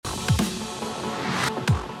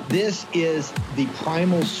This is the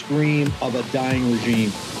primal scream of a dying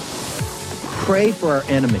regime. Pray for our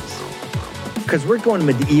enemies, because we're going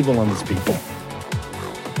medieval on these people.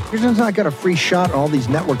 Here's not got a free shot on all these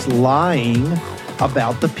networks lying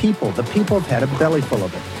about the people. The people have had a belly full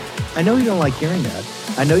of it. I know you don't like hearing that.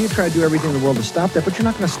 I know you try to do everything in the world to stop that, but you're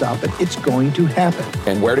not going to stop it. It's going to happen.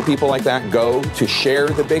 And where do people like that go to share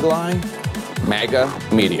the big lie? MAGA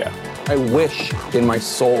media. I wish in my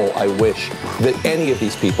soul, I wish that any of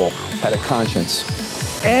these people had a conscience.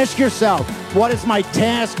 Ask yourself, what is my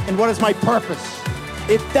task and what is my purpose?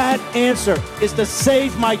 If that answer is to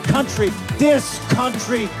save my country, this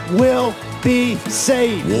country will be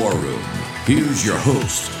saved. War Room. Here's your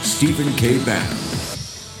host, Stephen K. Bannon.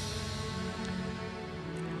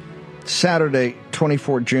 Saturday,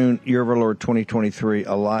 24 June, year of our Lord 2023.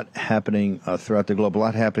 A lot happening throughout the globe. A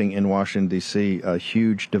lot happening in Washington, D.C.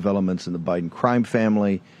 Huge developments in the Biden crime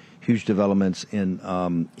family. Huge developments in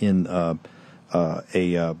a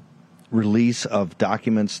release of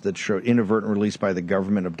documents that show inadvertent release by the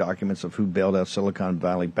government of documents of who bailed out Silicon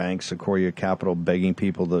Valley Bank, Sequoia Capital, begging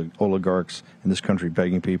people, the oligarchs in this country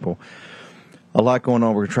begging people. A lot going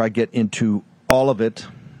on. We're going to try to get into all of it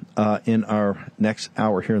in our next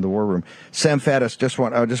hour here in the War Room. Sam Faddis,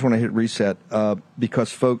 I just want to hit reset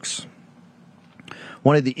because, folks,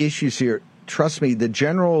 one of the issues here, trust me, the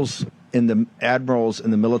generals and the admirals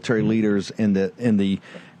and the military leaders and the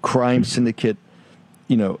crime syndicate,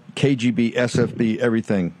 you know, KGB, SFB,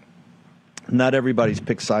 everything, not everybody's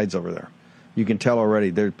picked sides over there. You can tell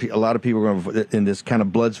already. There a lot of people are going in this kind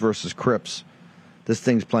of Bloods versus Crips. This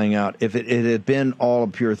thing's playing out. If it had been all a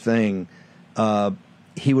pure thing,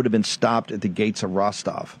 he would have been stopped at the gates of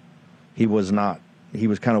Rostov. He was not. He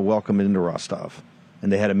was kind of welcomed into Rostov.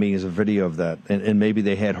 And they had a meeting as a video of that. And maybe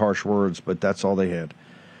they had harsh words, but that's all they had.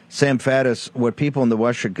 Sam Faddis, what people in the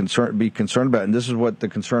West should be concerned about, and this is what the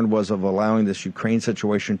concern was of allowing this Ukraine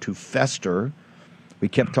situation to fester. We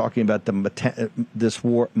kept talking about this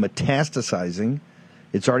war metastasizing.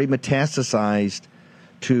 It's already metastasized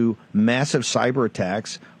to massive cyber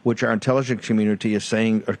attacks, which our intelligence community is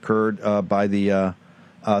saying occurred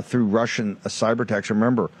through Russian cyber attacks.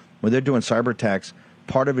 Remember, when they're doing cyber attacks,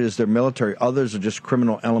 part of it is their military. Others are just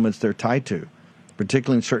criminal elements they're tied to,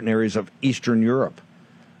 particularly in certain areas of Eastern Europe,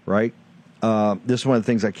 right? This is one of the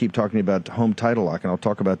things I keep talking about, home title lock, and I'll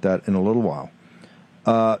talk about that in a little while.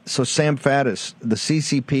 So Sam Faddis, the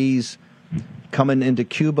CCP's coming into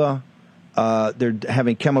Cuba. They're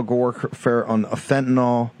having chemical warfare on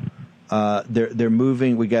fentanyl. They're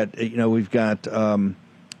moving. We've got, and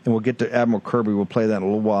we'll get to Admiral Kirby. We'll play that in a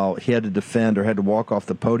little while. He had to defend or had to walk off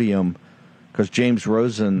the podium because James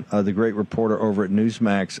Rosen, the great reporter over at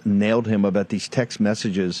Newsmax, nailed him about these text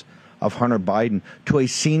messages of Hunter Biden to a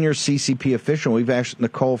senior CCP official. We've asked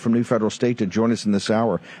Nicole from New Federal State to join us in this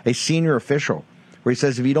hour, a senior official, where he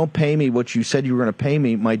says, if you don't pay me what you said you were going to pay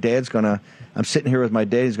me, I'm sitting here with my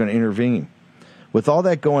dad, he's going to intervene. With all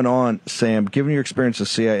that going on, Sam, given your experience at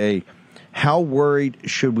CIA, how worried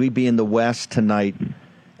should we be in the West tonight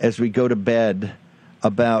as we go to bed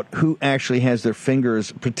about who actually has their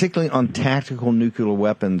fingers, particularly on tactical nuclear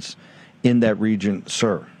weapons in that region,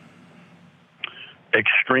 sir?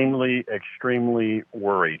 Extremely, extremely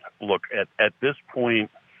worried. Look, at this point,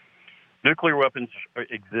 nuclear weapons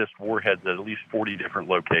exist, warheads at least 40 different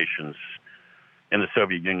locations in the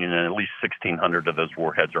Soviet Union, and at least 1,600 of those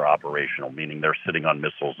warheads are operational, meaning they're sitting on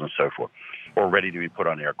missiles and so forth, or ready to be put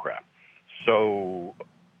on aircraft. So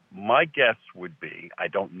my guess would be, I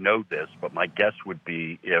don't know this, but my guess would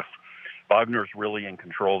be if Wagner's really in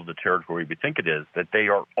control of the territory we think it is, that they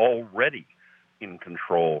are already in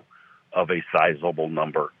control of a sizable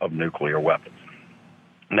number of nuclear weapons.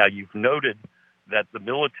 Now, you've noted that the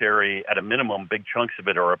military, at a minimum, big chunks of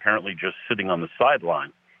it are apparently just sitting on the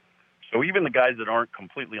sideline. So even the guys that aren't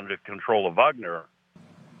completely under control of Wagner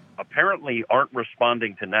apparently aren't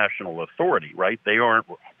responding to national authority, right? They aren't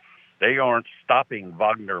stopping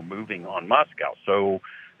Wagner moving on Moscow. So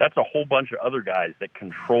that's a whole bunch of other guys that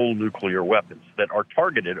control nuclear weapons that are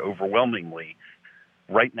targeted overwhelmingly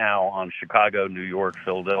right now on Chicago, New York,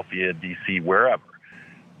 Philadelphia, D.C., wherever.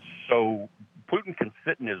 So Putin can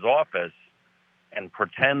sit in his office and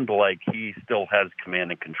pretend like he still has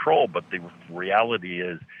command and control, but the reality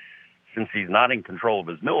is, since he's not in control of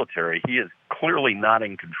his military, he is clearly not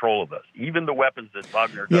in control of us. Even the weapons that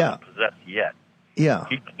Wagner doesn't possess yet. Yeah,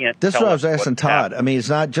 he can't. This is what I was asking Todd. Happened. I mean, it's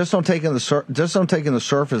not just on taking the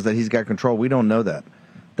surface that he's got control. We don't know that.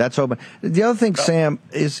 That's open. The other thing, Sam,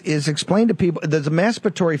 is explain to people. There's a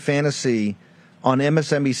masturbatory fantasy on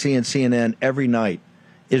MSNBC and CNN every night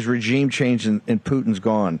is regime change and Putin's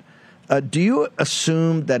gone. Do you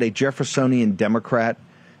assume that a Jeffersonian Democrat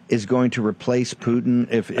is going to replace Putin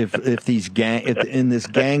if in this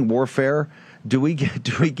gang warfare? Do we get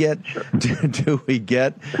a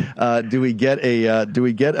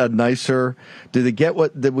nicer? Do we get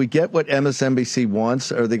what MSNBC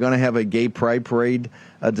wants? Are they going to have a gay pride parade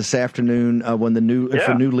this afternoon when if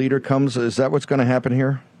a new leader comes? Is that what's going to happen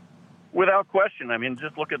here? Without question. I mean,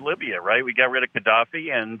 just look at Libya, right? We got rid of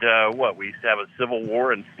Gaddafi, and we used to have a civil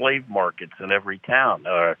war and slave markets in every town.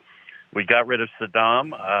 We got rid of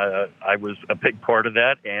Saddam. I was a big part of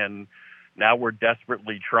that, and now we're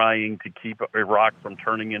desperately trying to keep Iraq from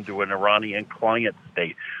turning into an Iranian client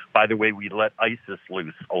state. By the way, we let ISIS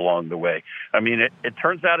loose along the way. I mean, it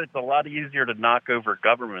turns out it's a lot easier to knock over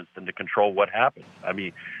governments than to control what happens. I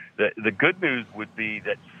mean, the good news would be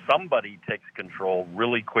that somebody takes control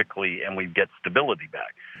really quickly and we get stability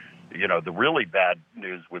back. You know, the really bad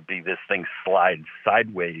news would be this thing slides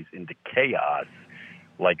sideways into chaos,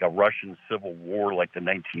 like a Russian civil war like the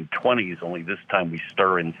 1920s, only this time we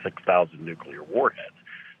stir in 6,000 nuclear warheads.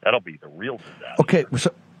 That'll be the real disaster. Okay,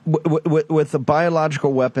 so with the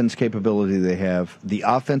biological weapons capability they have, the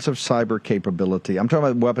offensive cyber capability, I'm talking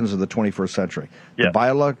about weapons of the 21st century, the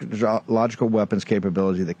biological weapons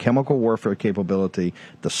capability, the chemical warfare capability,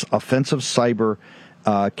 the offensive cyber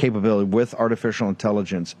capability with artificial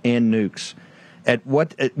intelligence and nukes.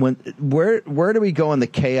 Where do we go on the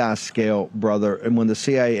chaos scale, brother? And when the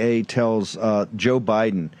CIA tells Joe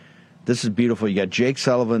Biden, this is beautiful. You got Jake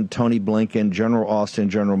Sullivan, Tony Blinken, General Austin,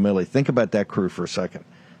 General Milley. Think about that crew for a second.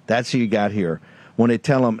 That's who you got here. When they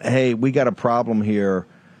tell them, hey, we got a problem here,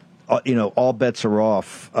 all bets are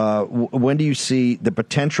off. When do you see the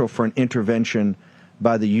potential for an intervention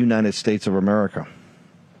by the United States of America?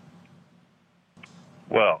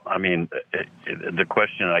 Well, I mean, the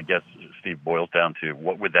question, I guess, Steve, boils down to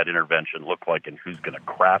what would that intervention look like and who's going to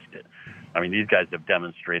craft it? I mean, these guys have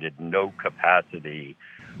demonstrated no capacity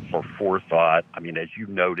for forethought. I mean, as you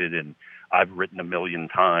noted, and I've written a million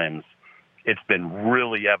times, it's been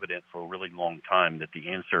really evident for a really long time that the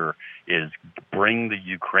answer is bring the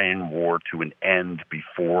Ukraine war to an end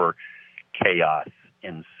before chaos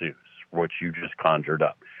ensues, what you just conjured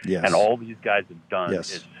up. Yes. And all these guys have done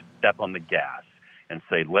is step on the gas and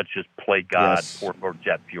say, let's just play God, pour more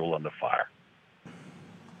jet fuel on the fire.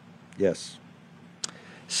 Yes.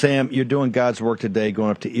 Sam, you're doing God's work today, going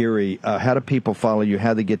up to Erie. How do people follow you?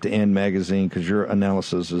 How do they get to And Magazine? Because your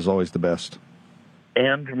analysis is always the best.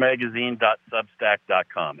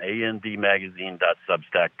 andmagazine.substack.com.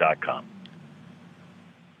 andmagazine.substack.com.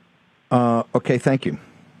 Okay, thank you.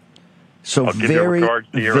 So I'll give you regards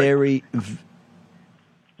to Erie.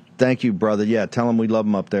 Thank you, brother. Yeah, tell them we love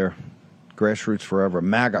them up there. Grassroots forever.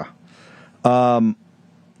 MAGA.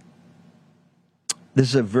 This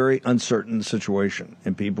is a very uncertain situation,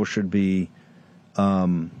 and people should be we're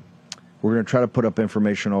going to try to put up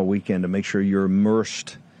information all weekend to make sure you're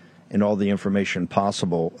immersed in all the information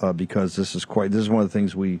possible, because this is one of the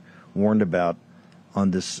things we warned about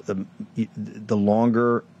on this. The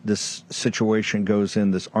longer this situation goes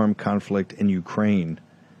in, this armed conflict in Ukraine,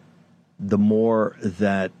 the more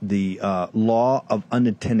that the law of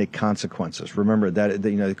unintended consequences. Remember that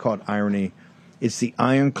they call it irony. It's the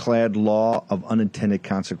ironclad law of unintended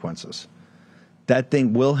consequences. That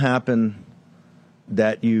thing will happen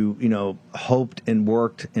that you hoped and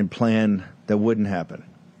worked and planned that wouldn't happen,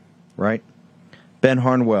 right? Ben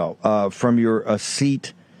Harnwell, from your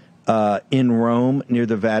seat in Rome near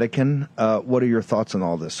the Vatican, what are your thoughts on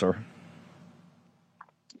all this, sir?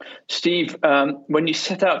 Steve, when you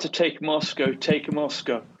set out to take Moscow, take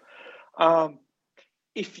Moscow.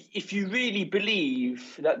 If you really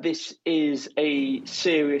believe that this is a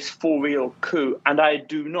serious, for real coup, and I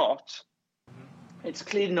do not, it's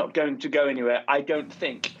clearly not going to go anywhere, I don't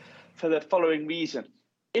think, for the following reason.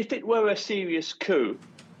 If it were a serious coup,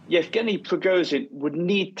 Yevgeny Prigozhin would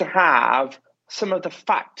need to have some of the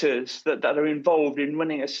factors that are involved in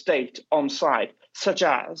running a state on side, such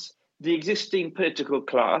as the existing political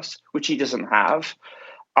class, which he doesn't have,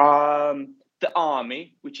 the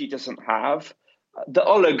army, which he doesn't have, the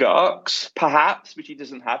oligarchs, perhaps, which he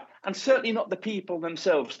doesn't have, and certainly not the people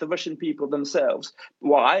themselves, the Russian people themselves.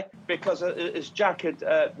 Why? Because, as Jack had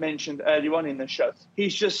mentioned earlier on in the show,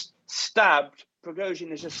 Prigozhin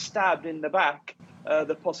has just stabbed in the back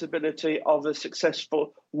the possibility of a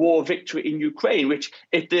successful war victory in Ukraine, which,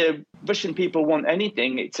 if the Russian people want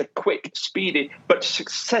anything, it's a quick, speedy, but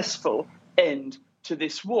successful end to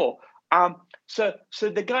this war. So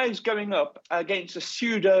the guy's going up against a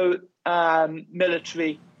pseudo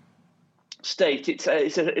military state.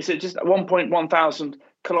 It's just 1,100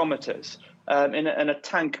 kilometers in a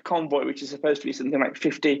tank convoy, which is supposed to be something like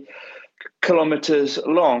 50 kilometers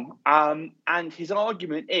long. And his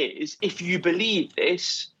argument is, if you believe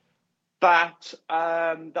this, that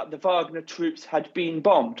the Wagner troops had been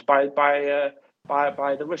bombed by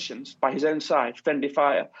the Russians, by his own side, friendly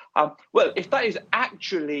fire. Well, if that is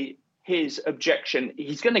actually his objection,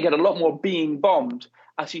 he's going to get a lot more being bombed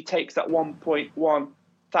as he takes that 1.1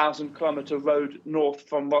 thousand kilometer road north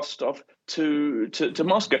from Rostov to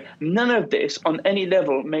Moscow. None of this on any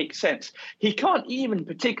level makes sense. He can't even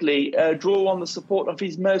particularly draw on the support of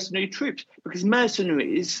his mercenary troops, because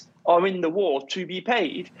mercenaries are in the war to be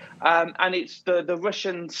paid, and it's the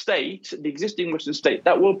Russian state, the existing Russian state,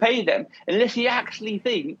 that will pay them, unless he actually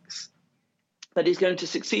thinks that he's going to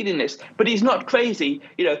succeed in this. But he's not crazy.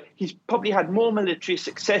 He's probably had more military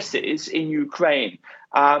successes in Ukraine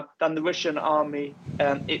than the Russian army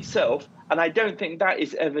itself, and I don't think that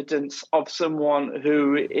is evidence of someone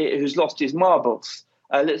who's lost his marbles.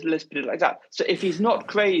 Let's put it like that. So if he's not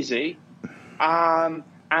crazy, and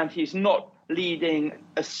he's not leading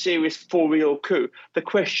a serious for real coup, the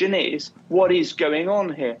question is, what is going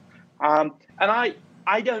on here? And I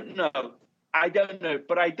don't know.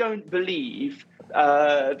 But I don't believe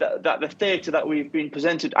that the theatre that we've been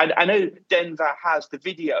presented. I know Denver has the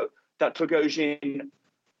video that Prigozhin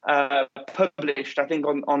published, I think,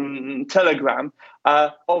 on Telegram,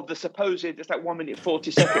 of the supposed, it's like 1 minute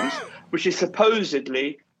 40 seconds, which is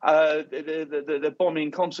supposedly the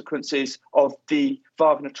bombing consequences of the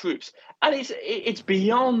Wagner troops, and it's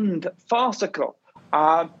beyond farcical.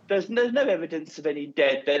 There's no evidence of any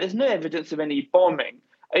dead there. There's no evidence of any bombing.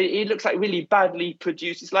 It looks like really badly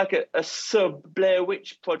produced. It's like a sub-Blair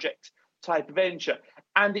Witch Project type venture.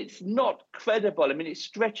 And it's not credible. I mean, it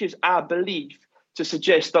stretches our belief to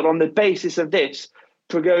suggest that on the basis of this,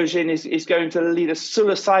 Prigozhin is going to lead a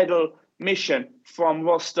suicidal mission from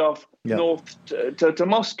Rostov north to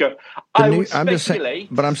Moscow. I'm just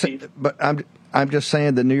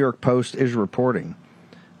saying the New York Post is reporting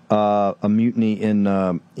a mutiny in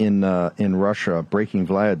Russia, breaking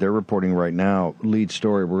Vlad. They're reporting right now, lead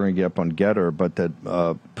story, we're going to get up on Getter, but that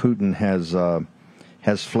Putin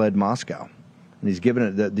has fled Moscow. And he's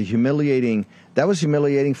given it the humiliating, that was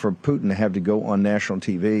humiliating for Putin to have to go on national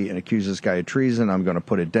TV and accuse this guy of treason, I'm going to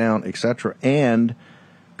put it down, etc. And,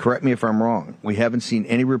 correct me if I'm wrong, we haven't seen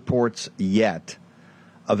any reports yet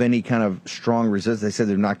of any kind of strong resistance. They said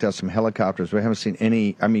they've knocked out some helicopters. We haven't seen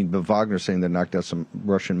any. I mean, but Wagner's saying they knocked out some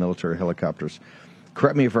Russian military helicopters.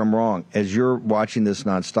 Correct me if I'm wrong. As you're watching this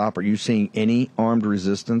nonstop, are you seeing any armed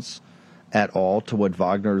resistance at all to what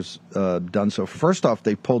Wagner's done? So first off,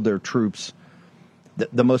 they pulled their troops.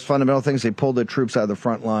 The most fundamental thing is they pulled their troops out of the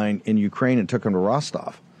front line in Ukraine and took them to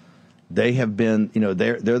Rostov. They have been,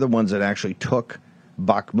 they're the ones that actually took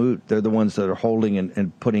Bakhmut. They're the ones that are holding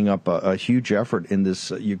and putting up a huge effort in this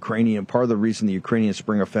Ukrainian. Part of the reason the Ukrainian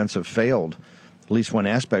spring offensive failed, at least one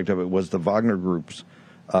aspect of it, was the Wagner group's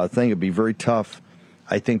thing. It'd be very tough,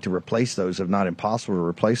 I think, to replace those, if not impossible to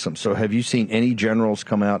replace them. So have you seen any generals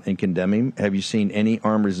come out and condemn him? Have you seen any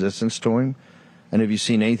armed resistance to him? And have you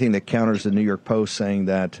seen anything that counters the New York Post saying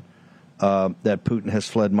that Putin has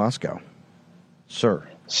fled Moscow? Sir.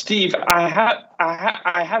 Steve,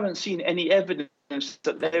 I haven't seen any evidence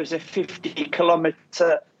that there's a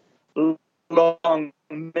 50-kilometer long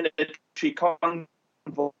military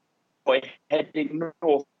convoy heading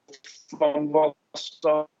north from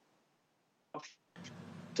Rostov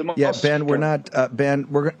to Moscow. Yeah, Ben, we're not. Ben,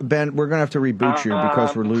 we're going to have to reboot you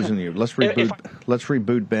because we're losing you. Let's reboot. Let's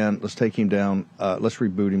reboot Ben. Let's take him down. Let's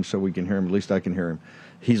reboot him so we can hear him. At least I can hear him.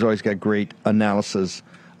 He's always got great analysis.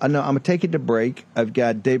 No, I'm going to take it to break. I've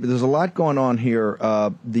got David. There's a lot going on here.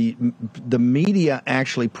 The media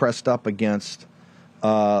actually pressed up against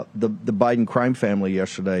the Biden crime family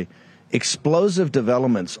yesterday. Explosive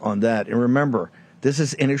developments on that. And remember, this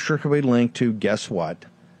is inextricably linked to, guess what?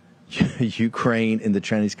 Ukraine and the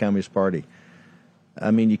Chinese Communist Party. I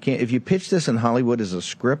mean, you can't. If you pitch this in Hollywood as a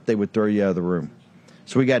script, they would throw you out of the room.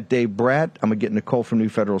 So we got Dave Bratt. I'm going to get Nicole from New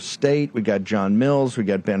Federal State. We got John Mills. We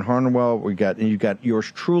got Ben Harnwell. And you got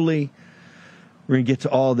yours truly. We're going to get to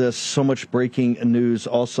all this. So much breaking news.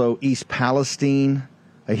 Also, East Palestine,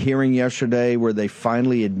 a hearing yesterday where they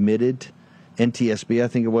finally admitted, NTSB, I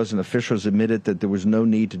think it was, and officials admitted that there was no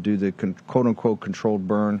need to do the quote-unquote controlled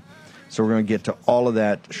burn. So we're going to get to all of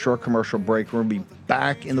that. Short commercial break. We're going to be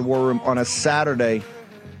back in the War Room on a Saturday.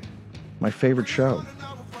 My favorite show.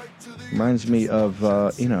 Reminds me of,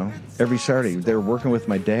 every Saturday they're working with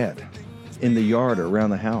my dad in the yard or around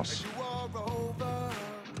the house.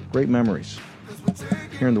 Great memories.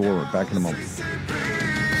 Here in the War Room. Back in a moment. Spread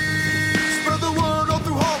the word all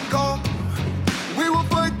through Hong Kong. We will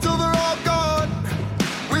fight till they're all gone.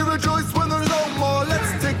 We rejoice when there's no more.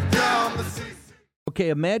 Let's take down Okay,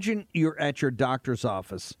 imagine you're at your doctor's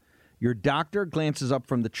office. Your doctor glances up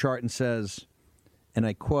from the chart and says, and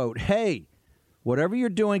I quote, "Hey, whatever you're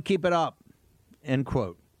doing, keep it up," end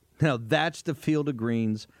quote. Now, that's the Field of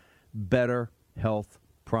Greens Better Health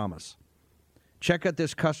Promise. Check out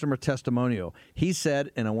this customer testimonial. He said,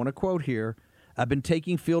 and I want to quote here, "I've been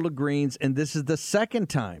taking Field of Greens, and this is the second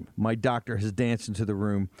time my doctor has danced into the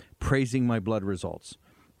room praising my blood results.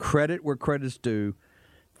 Credit where credit's due.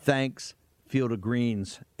 Thanks, Field of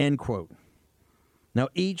Greens," end quote. Now,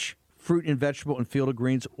 each fruit and vegetable in Field of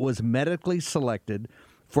Greens was medically selected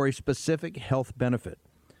for a specific health benefit.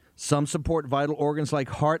 Some support vital organs like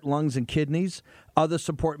heart, lungs, and kidneys. Others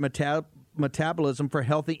support metabolism for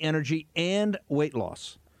healthy energy and weight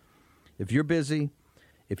loss. If you're busy,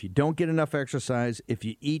 if you don't get enough exercise, if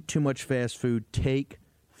you eat too much fast food, take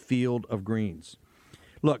Field of Greens.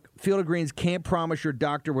 Look, Field of Greens can't promise your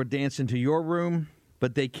doctor will dance into your room,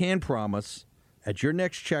 but they can promise at your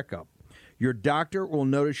next checkup, your doctor will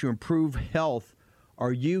notice you improve health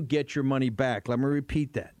or you get your money back. Let me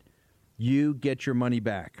repeat that. You get your money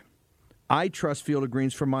back. I trust Field of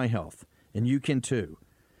Greens for my health, and you can too.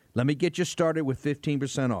 Let me get you started with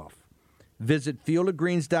 15% off. Visit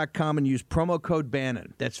fieldofgreens.com and use promo code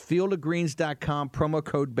Bannon. That's fieldofgreens.com, promo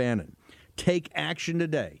code Bannon. Take action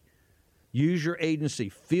today. Use your agency,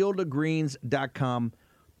 fieldofgreens.com,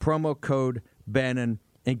 promo code Bannon,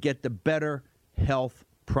 and get the Better Health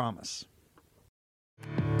Promise.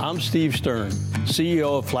 I'm Steve Stern,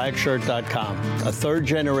 CEO of Flagshirt.com, a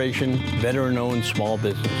third-generation, veteran-owned small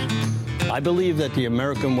business. I believe that the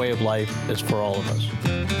American way of life is for all of us.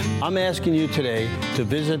 I'm asking you today to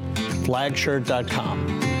visit Flagshirt.com.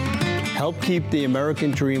 Help keep the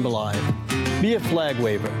American dream alive. Be a flag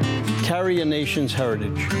waver. Carry a nation's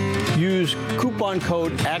heritage. Use coupon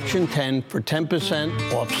code ACTION10 for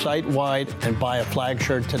 10% off site-wide and buy a flag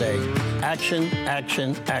shirt today. Action,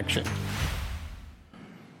 action, action.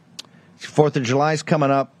 4th of July is coming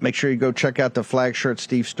up. Make sure you go check out the flag shirt.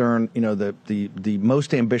 Steve Stern, you know, the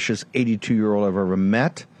most ambitious 82-year-old I've ever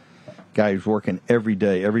met. Guy who's working every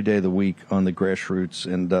day of the week on the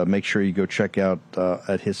grassroots. And make sure you go check out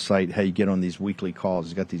at his site how you get on these weekly calls.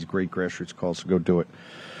 He's got these great grassroots calls, so go do it.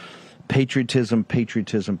 Patriotism,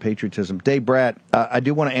 patriotism, patriotism. Dave Bratt, I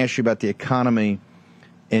do want to ask you about the economy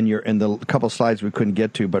and the couple slides we couldn't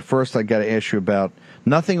get to. But first, I got to ask you about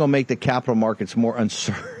nothing will make the capital markets more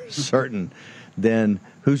uncertain than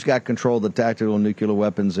who's got control of the tactical nuclear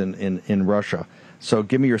weapons in Russia. So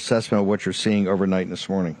give me your assessment of what you're seeing overnight and this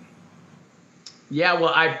morning. Yeah,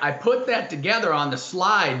 well, I put that together on the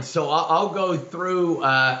slide, so I'll go through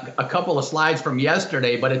a couple of slides from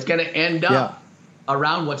yesterday, but it's going to end up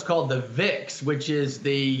around what's called the VIX, which is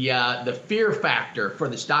the fear factor for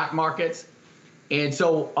the stock markets. And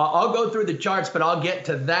so I'll go through the charts, but I'll get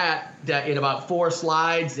to that in about 4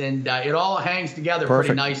 slides, and it all hangs together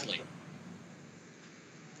pretty nicely.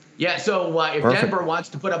 Yeah, so if Denver wants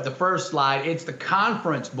to put up the first slide, it's the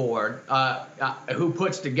conference board who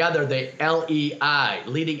puts together the LEI,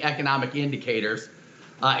 Leading Economic Indicators.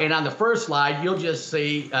 And on the first slide, you'll just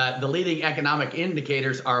see the leading economic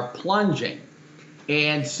indicators are plunging.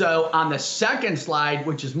 And so on the second slide,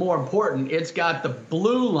 which is more important, it's got the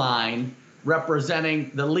blue line representing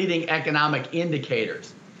the leading economic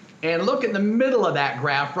indicators. And look in the middle of that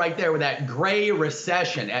graph right there with that gray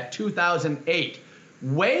recession at 2008.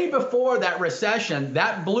 Way before that recession,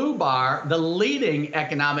 that blue bar, the leading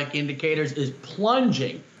economic indicators, is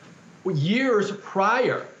plunging years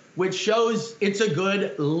prior, which shows it's a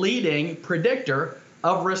good leading predictor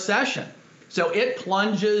of recession. So it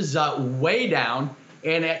plunges way down.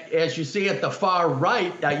 And as you see at the far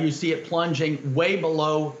right, you see it plunging way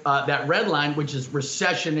below that red line, which is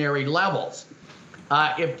recessionary levels.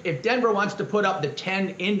 If Denver wants to put up the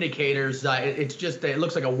 10 indicators, it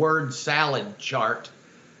looks like a word salad chart.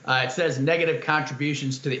 It says negative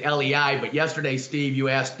contributions to the LEI, but yesterday, Steve, you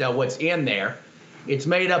asked what's in there. It's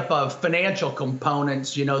made up of financial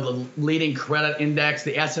components, you know, the leading credit index,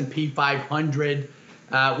 the S&P 500,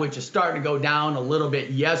 which is starting to go down a little bit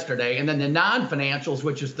yesterday, and then the non-financials,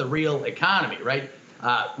 which is the real economy, right?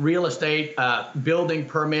 Real estate, building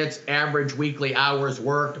permits, average weekly hours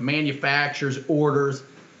worked, manufacturers, orders,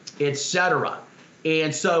 etc.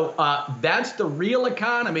 And so that's the real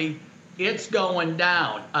economy. It's going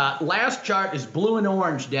down. Last chart is blue and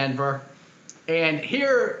orange, Denver. And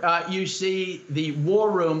here you see the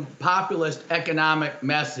War Room populist economic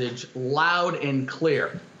message loud and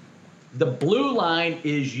clear. The blue line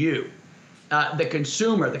is you, the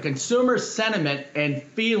consumer. The consumer sentiment and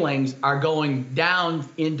feelings are going down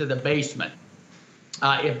into the basement.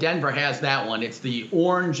 If Denver has that one, it's the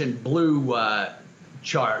orange and blue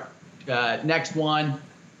chart. Next one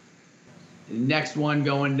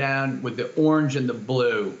going down with the orange and the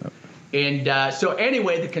blue. And so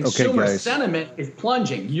anyway, the consumer sentiment is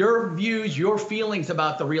plunging. Your views, your feelings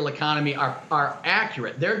about the real economy are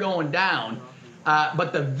accurate. They're going down.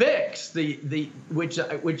 But the VIX,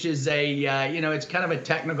 which is a it's kind of a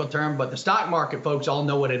technical term, but the stock market folks all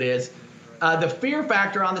know what it is. The fear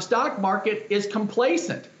factor on the stock market is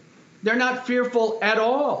complacent. They're not fearful at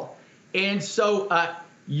all. And so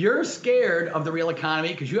you're scared of the real economy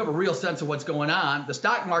because you have a real sense of what's going on. The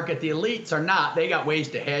stock market, the elites are not. They got ways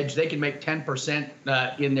to hedge. They can make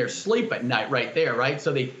 10% in their sleep at night right there, right?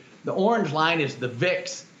 So the orange line is the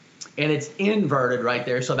VIX, and it's inverted right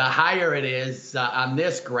there. So the higher it is on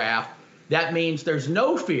this graph, that means there's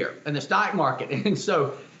no fear in the stock market. And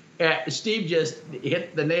so Steve just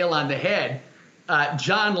hit the nail on the head.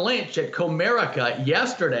 John Lynch at Comerica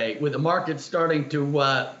yesterday, with the market starting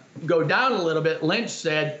to go down a little bit, Lynch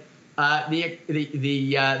said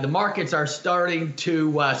the markets are starting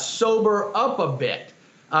to sober up a bit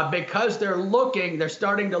because they're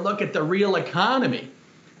starting to look at the real economy.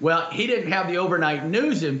 Well, he didn't have the overnight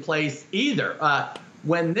news in place either.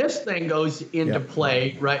 When this thing goes into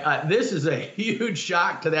play, right, this is a huge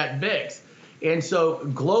shock to that VIX. And so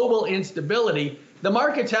global instability, the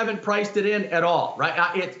markets haven't priced it in at all,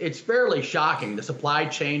 right? It's fairly shocking, the supply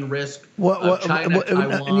chain risk of China,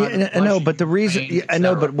 Taiwan, I know, but the reason Ukraine, I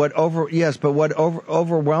know, but what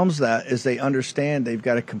overwhelms that is they understand they've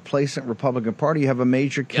got a complacent Republican Party. You have a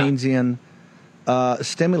major Keynesian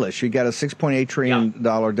stimulus. You got a $6.8 trillion.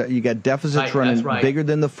 You got deficits running bigger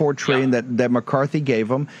than the $4 trillion that McCarthy gave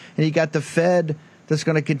them, and you got the Fed that's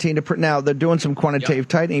going to continue to print. Now they're doing some quantitative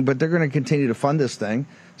tightening, but they're going to continue to fund this thing.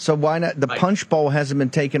 So why not? The punch bowl hasn't been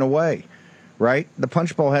taken away, right? The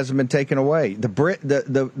punch bowl hasn't been taken away.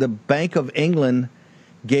 The Bank of England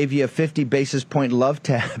gave you a 50 basis point love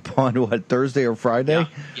tap on Thursday or Friday.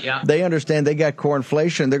 Yeah. They understand they got core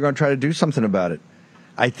inflation. They're going to try to do something about it.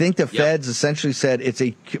 I think the Feds essentially said it's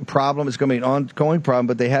a problem. It's going to be an ongoing problem,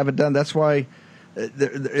 but they haven't done. That's why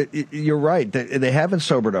you're right. They haven't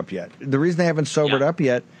sobered up yet. The reason they haven't sobered up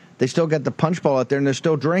yet, they still got the punch bowl out there and they're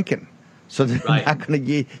still drinking. So they're not going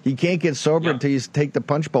to. You can't get sober until you take the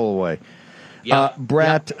punch bowl away.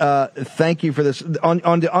 Brett, thank you for this.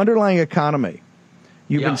 On the underlying economy,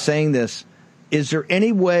 you've been saying this. Is there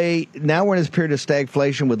any way, now we're in this period of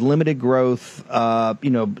stagflation with limited growth,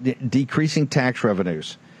 decreasing tax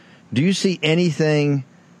revenues, do you see anything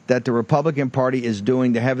that the Republican Party is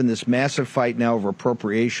doing? They're having this massive fight now over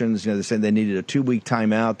appropriations. They're saying they needed a 2-week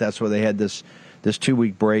timeout. That's why they had this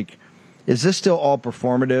 2-week break. Is this still all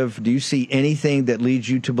performative? Do you see anything that leads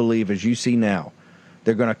you to believe, as you see now,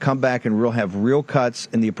 they're going to come back and have real cuts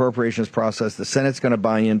in the appropriations process the Senate's going to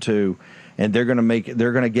buy into, and they're going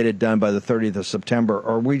to get it done by the 30th of September?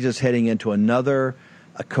 Or are we just heading into another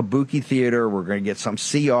kabuki theater? We're going to get some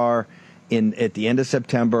CR at the end of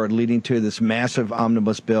September, leading to this massive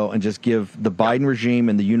omnibus bill, and just give the Biden regime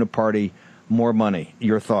and the Uniparty more money.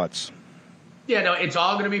 Your thoughts? Yeah, no, it's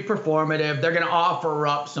all going to be performative. They're going to offer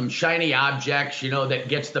up some shiny objects, that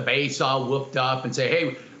gets the base all whooped up, and say,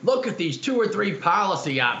 hey, look at these 2 or 3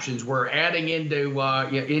 policy options we're adding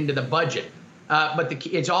into the budget. But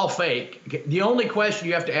it's all fake. The only question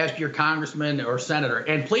you have to ask your congressman or senator,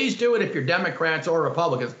 and please do it if you're Democrats or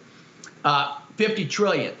Republicans, $50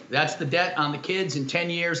 trillion. That's the debt on the kids in 10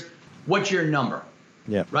 years. What's your number?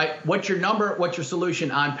 Yeah. Right? What's your number? What's your solution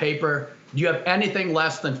on paper? Do you have anything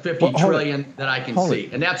less than $50 trillion that I can see?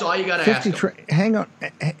 And that's all you got to ask them. Hang on.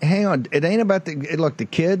 It ain't about the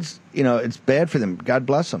kids, it's bad for them. God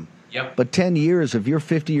bless them. Yep. But 10 years, if you're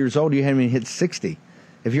 50 years old, you haven't even hit 60.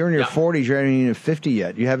 If you're in your 40s, you haven't even hit 50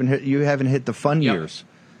 yet. You haven't hit the fun years.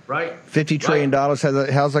 Right. $50 trillion.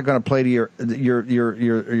 How's that going to play to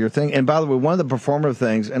your thing? And by the way, one of the performative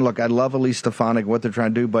things, and look, I love Elise Stefanik, what they're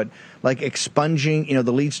trying to do, but like expunging,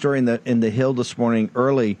 the lead story in the Hill this morning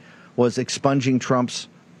early was expunging Trump's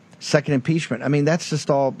second impeachment. I mean, that's just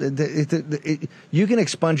all. You can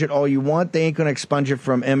expunge it all you want. They ain't going to expunge it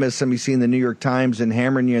from MSNBC and the New York Times and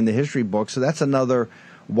hammering you in the history books. So that's another.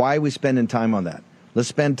 Why are we spending time on that? Let's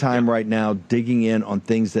spend time right now digging in on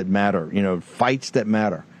things that matter. Fights that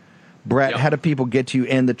matter. Brett, how do people get to you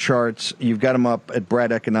and the charts? You've got them up at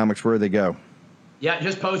Brett Economics. Where do they go? Yeah,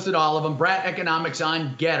 just posted all of them. Brett Economics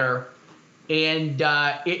on Getter. And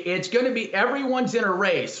it's going to be, everyone's in a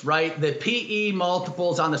race, right? The PE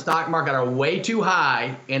multiples on the stock market are way too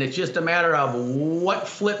high, and it's just a matter of what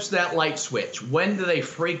flips that light switch. When do they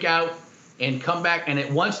freak out and come back?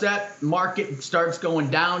 And once that market starts going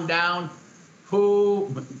down,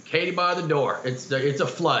 Katie bar the door. It's a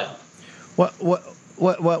flood.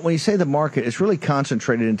 when you say the market, it's really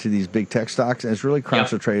concentrated into these big tech stocks, and it's really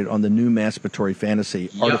concentrated on the new masturbatory fantasy,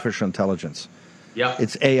 artificial intelligence. Yep.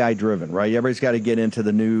 It's AI driven, right? Everybody's got to get into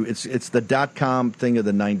the new. It's the .com thing of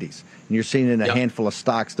the '90s, and you're seeing it in a handful of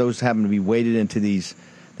stocks. Those happen to be weighted into these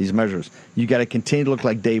measures. You got to continue to look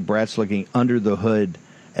like Dave Bratt's looking under the hood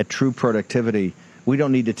at true productivity. We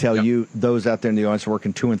don't need to tell you, those out there in the audience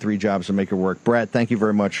working 2 and 3 jobs to make it work. Brad, thank you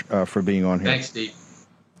very much for being on here. Thanks, Steve.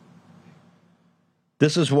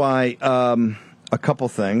 This is why a couple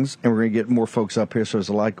things, and we're going to get more folks up here. So there's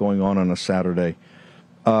a lot going on a Saturday,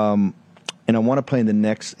 and I want to play in the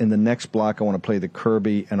next block. I want to play the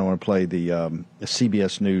Kirby, and I want to play the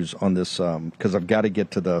CBS News on this because I've got to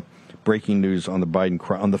get to the breaking news on the Biden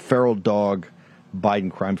on the feral dog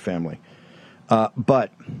Biden crime family,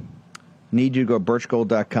 but. Need you to go to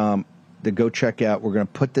birchgold.com to go check out. We're going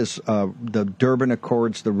to put this, the Durban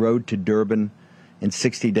Accords, the road to Durban in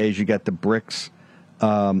 60 days. You got the BRICS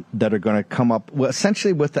that are going to come up, well,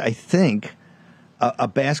 essentially with, I think, a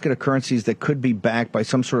basket of currencies that could be backed by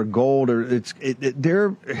some sort of gold, or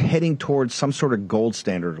they're heading towards some sort of gold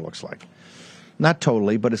standard, it looks like. Not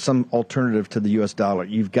totally, but it's some alternative to the U.S. dollar.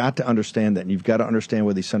 You've got to understand that, and you've got to understand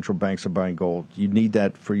where these central banks are buying gold. You need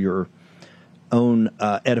that for your own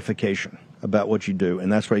edification about what you do, and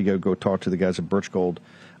that's why you go talk to the guys at birchgold.com,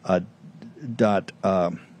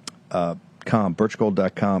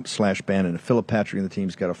 birchgold.com/Bannon. Philip Patrick and the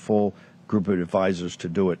team's got a full group of advisors to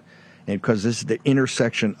do it, and because this is the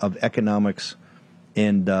intersection of economics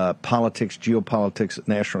and politics, geopolitics,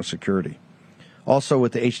 national security. Also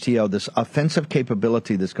with the HTL, this offensive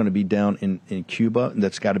capability that's going to be down in Cuba, and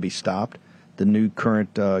that's got to be stopped. The new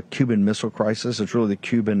current Cuban Missile Crisis. It's really the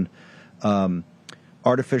Cuban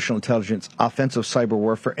artificial intelligence, offensive cyber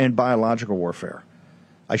warfare, and biological warfare.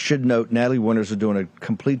 I should note Natalie Winters is doing a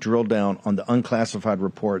complete drill down on the unclassified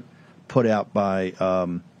report put out by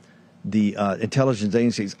the intelligence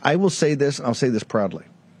agencies. I will say this, and I'll say this proudly.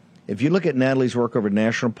 If you look at Natalie's work over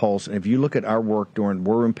National Pulse, and if you look at our work during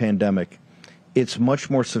War Room Pandemic, it's much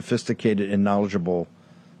more sophisticated and knowledgeable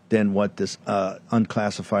than what this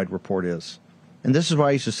unclassified report is. And this is why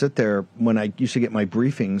I used to sit there when I used to get my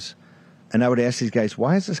briefings, and I would ask these guys,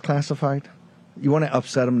 why is this classified? You want to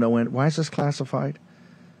upset them, no end. Why is this classified?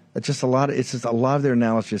 It's just a lot of their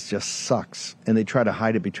analysis just sucks, and they try to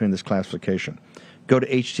hide it between this classification. Go to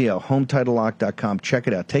HTL, HomeTitleLock.com, check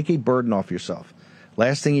it out. Take a burden off yourself.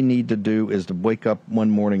 Last thing you need to do is to wake up one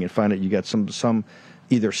morning and find out you got some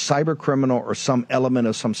either cyber criminal or some element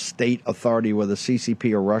of some state authority, whether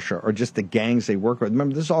CCP or Russia, or just the gangs they work with.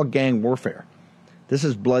 Remember, this is all gang warfare. This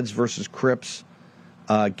is Bloods versus Crips,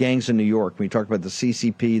 gangs in New York. We talk about the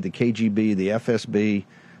CCP, the KGB, the FSB,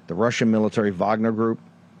 the Russian military, Wagner Group.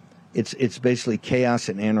 It's basically chaos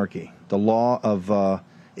and anarchy. The law of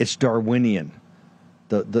it's Darwinian.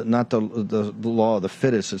 Not the law of the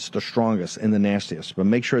fittest. It's the strongest and the nastiest. But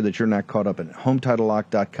make sure that you're not caught up in it.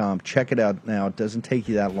 HomeTitleLock.com. Check it out now. It doesn't take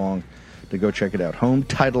you that long to go check it out.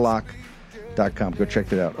 HomeTitleLock.com. Go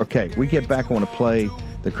check it out. Okay, we get back. I want to play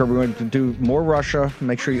the curve. We're going to do more Russia.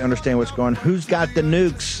 Make sure you understand what's going on. Who's got the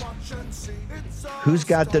nukes? Who's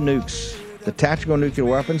got the nukes? The tactical nuclear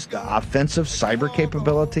weapons, the offensive cyber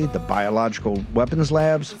capability, the biological weapons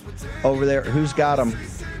labs over there. Who's got them?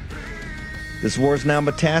 This war is now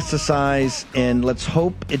metastasized, and let's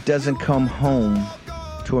hope it doesn't come home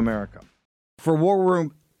to America. For War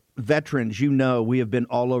Room veterans, you know we have been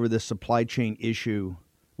all over this supply chain issue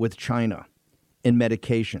with China and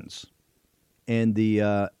medications and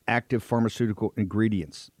the active pharmaceutical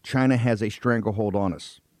ingredients. China has a stranglehold on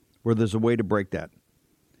us where there's a way to break that.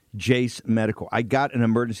 Jace Medical. I got an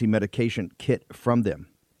emergency medication kit from them.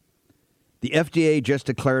 The FDA just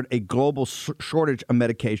declared a global shortage of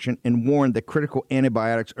medication and warned that critical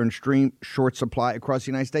antibiotics are in extreme short supply across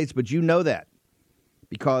the United States. But you know that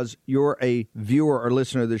because you're a viewer or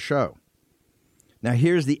listener to the show. Now,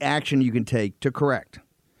 here's the action you can take to correct.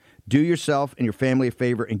 Do yourself and your family a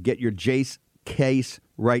favor and get your Jace case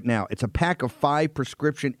right now. It's a pack of 5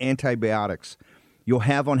 prescription antibiotics you'll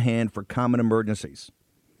have on hand for common emergencies.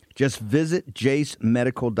 Just visit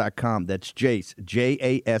jacemedical.com. That's Jace,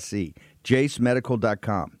 J-A-S-E,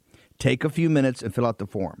 jacemedical.com. Take a few minutes and fill out the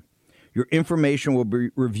form. Your information will be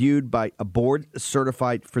reviewed by a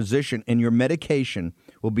board-certified physician, and your medication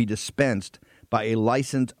will be dispensed by a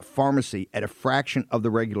licensed pharmacy at a fraction of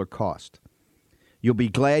the regular cost. You'll be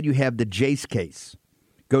glad you have the Jace case.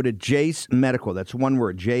 Go to Jace Medical, that's one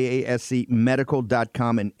word, J-A-S-E,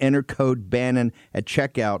 medical.com, and enter code Bannon at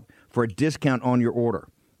checkout for a discount on your order.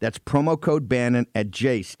 That's promo code Bannon at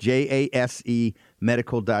Jace, J-A-S-E,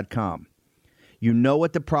 medical.com. You know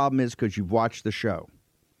what the problem is because you've watched the show.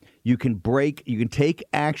 You can take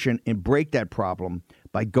action and break that problem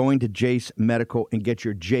by going to Jace Medical and get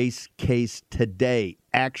your Jace case today.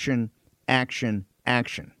 Action, action,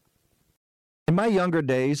 action. In my younger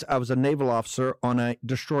days, I was a naval officer on a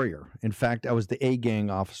destroyer. In fact, I was the A-gang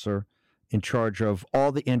officer in charge of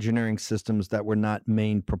all the engineering systems that were not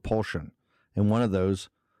main propulsion. And one of those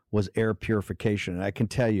was air purification. And I can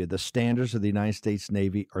tell you, the standards of the United States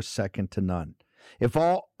Navy are second to none. If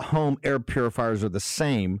all home air purifiers are the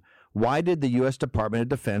same, why did the U.S. Department of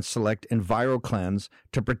Defense select EnviroCleanse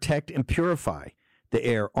to protect and purify the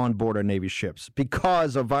air on board our Navy ships?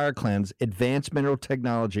 Because EnviroCleanse advanced mineral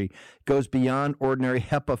technology goes beyond ordinary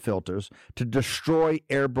HEPA filters to destroy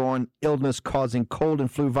airborne illness-causing cold and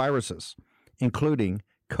flu viruses, including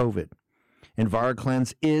COVID.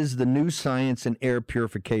 EnviroCleanse is the new science in air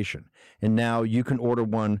purification, and now you can order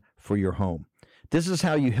one for your home. This is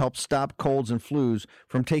how you help stop colds and flus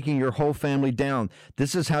from taking your whole family down.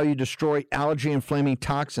 This is how you destroy allergy-inflaming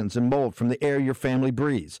toxins and mold from the air your family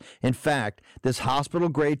breathes. In fact, this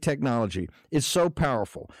hospital-grade technology is so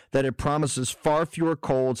powerful that it promises far fewer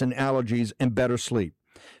colds and allergies and better sleep.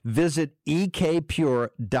 Visit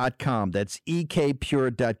ekpure.com. That's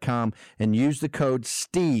ekpure.com and use the code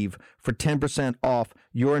STEVE for 10% off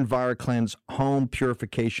your EnviroCleanse home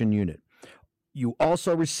purification unit. You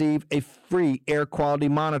also receive a free air quality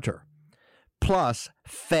monitor, plus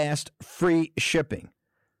fast, free shipping.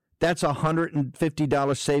 That's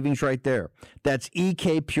 $150 savings right there. That's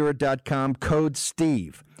ekpure.com, code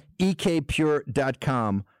STEVE.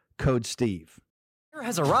 ekpure.com, code STEVE.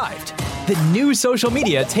 Has arrived. The new social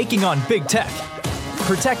media taking on big tech,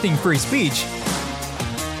 protecting free speech,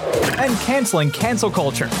 and canceling cancel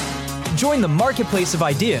culture. Join the marketplace of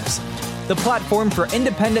ideas. The platform for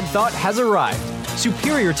independent thought has arrived.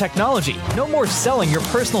 Superior technology. No more selling your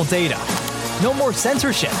personal data. No more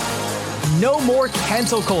censorship. No more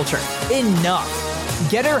cancel culture. Enough.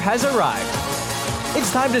 Getter has arrived.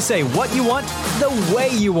 It's time to say what you want, the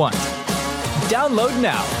way you want. Download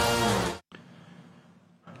now.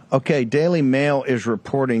 Okay, Daily Mail is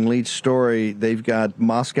reporting lead story. They've got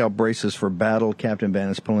Moscow braces for battle. Captain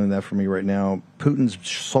Bannon is pulling that for me right now. Putin's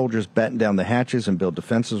soldiers batten down the hatches and build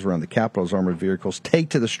defenses around the capital's armored vehicles, take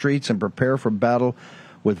to the streets and prepare for battle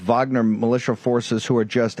with Wagner militia forces who are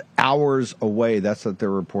just hours away. That's what they're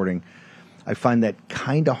reporting. I find that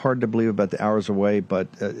kind of hard to believe about the hours away, but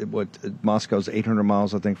Moscow's 800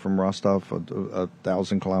 miles, I think, from Rostov,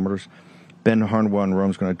 1,000 kilometers. Ben Harnwell in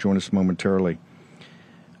Rome is going to join us momentarily.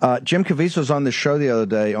 Jim Caviezel was on the show the other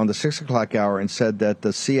day on the 6 o'clock hour and said that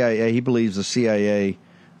the CIA, he believes the CIA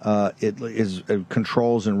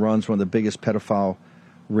controls and runs one of the biggest pedophile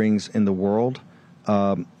rings in the world.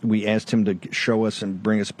 We asked him to show us and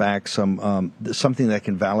bring us back something that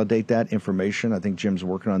can validate that information. I think Jim's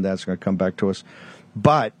working on that. It's going to come back to us.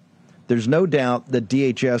 But there's no doubt that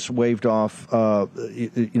DHS waved off,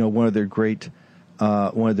 one of their great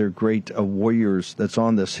warriors that's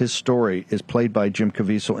on this. His story is played by Jim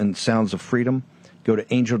Caviezel in Sounds of Freedom. Go to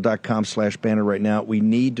angel.com/banner right now. We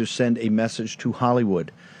need to send a message to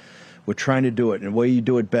Hollywood. We're trying to do it, and the way you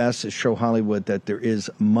do it best is show Hollywood that there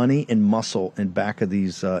is money and muscle in back of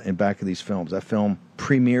these films. That film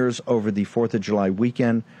premieres over the 4th of July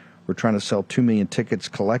weekend. We're trying to sell 2 million tickets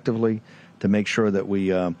collectively to make sure that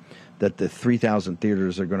we that the 3,000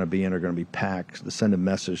 theaters are going to be packed, to send a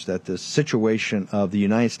message that the situation of the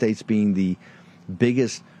United States being the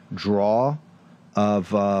biggest draw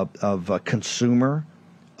of consumer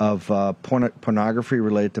of pornography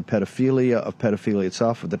related to pedophilia, of pedophilia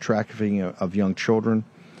itself, of the trafficking of young children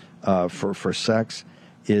for sex,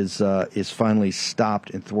 is finally stopped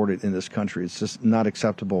and thwarted in this country. It's just not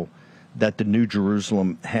acceptable that the New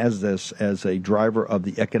Jerusalem has this as a driver of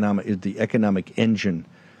the economic engine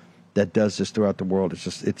that does this throughout the world.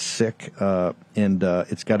 It's sick, and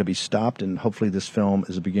it's got to be stopped, and hopefully this film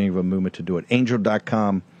is the beginning of a movement to do it.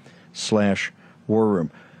 Angel.com/war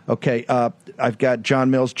room. Okay, I've got John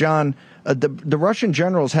Mills. John, the Russian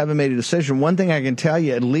generals haven't made a decision. One thing I can tell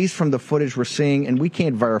you, at least from the footage we're seeing, and we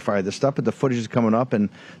can't verify this stuff, but the footage is coming up, and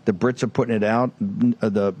the Brits are putting it out,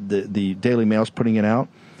 the Daily Mail's putting it out.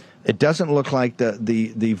 It doesn't look like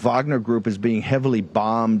the Wagner group is being heavily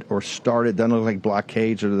bombed or started. It doesn't look like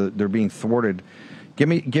blockades or they're being thwarted. Give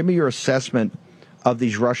me your assessment of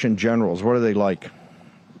these Russian generals. What are they like?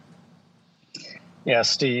 Yeah,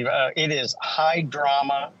 Steve, it is high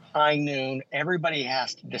drama, high noon. Everybody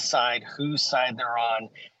has to decide whose side they're on.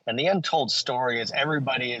 And the untold story is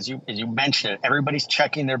everybody, as you mentioned it, everybody's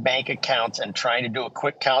checking their bank accounts and trying to do a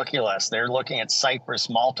quick calculus. They're looking at Cyprus,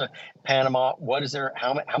 Malta, Panama.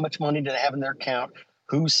 How much money do they have in their account?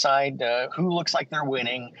 whose side, who looks like they're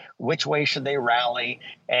winning, which way should they rally.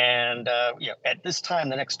 And at this time,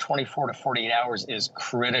 the next 24 to 48 hours is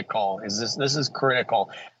critical. This is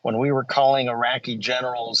critical. When we were calling Iraqi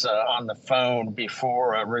generals on the phone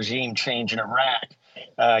before a regime change in Iraq,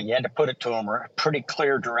 you had to put it to them pretty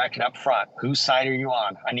clear, direct, and up front. Whose side are you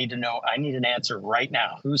on? I need to know. I need an answer right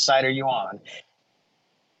now. Whose side are you on?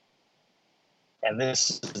 And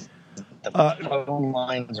this is the phone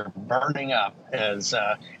lines are burning up as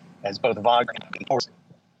both Wagner and Force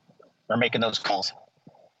are making those calls.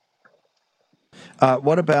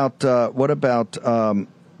 What about the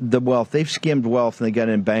wealth? They've skimmed wealth and they got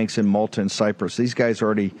in banks in Malta and Cyprus. These guys are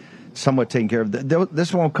already somewhat taken care of.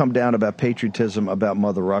 This won't come down about patriotism about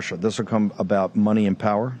Mother Russia. This will come about money and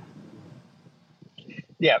power.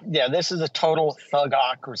 Yeah. This is a total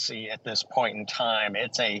thugocracy at this point in time.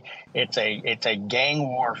 It's a gang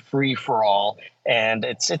war free for all, and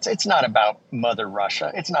it's not about Mother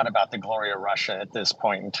Russia. It's not about the glory of Russia at this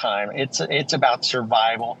point in time. It's about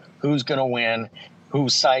survival. Who's going to win?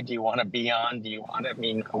 Whose side do you want to be on? Do you want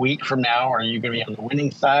to, a week from now, are you going to be on the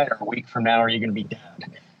winning side, or a week from now, are you going to be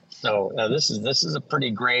dead? So this is a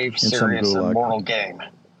pretty grave, serious, and moral game.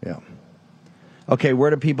 Yeah. Okay, where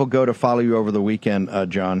do people go to follow you over the weekend,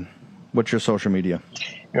 John? What's your social media?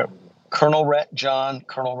 Yeah. Colonel Rhett John,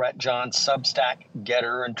 Substack,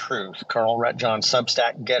 Getter and Truth. Colonel Rhett John,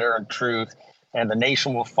 Substack, Getter and Truth, and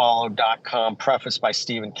thenationwillfollow.com, prefaced by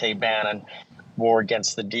Stephen K. Bannon, War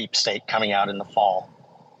Against the Deep State, coming out in the fall.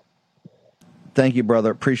 Thank you,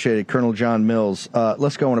 brother. Appreciate it. Colonel John Mills.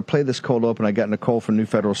 Let's go. I want to play this cold open. I got Nicole from New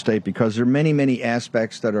Federal State because there are many, many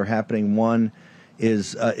aspects that are happening. One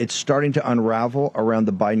is it's starting to unravel around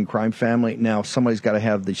the Biden crime family. Now, somebody's got to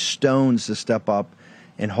have the stones to step up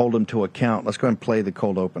and hold them to account. Let's go ahead and play the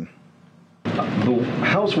cold open. The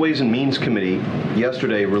House Ways and Means Committee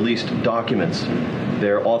yesterday released documents,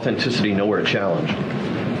 their authenticity nowhere challenged.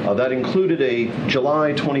 That included a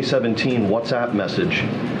July 2017 WhatsApp message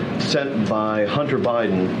sent by Hunter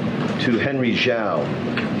Biden to Henry Zhao,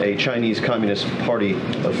 a Chinese Communist Party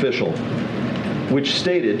official, which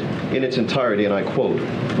stated in its entirety, and I quote,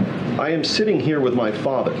 "I am sitting here with my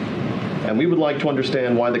father, and we would like to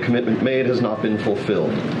understand why the commitment made has not been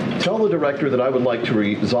fulfilled. Tell the director that I would like to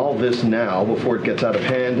resolve this now before it gets out of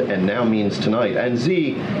hand, and now means tonight. And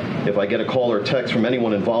Z, if I get a call or text from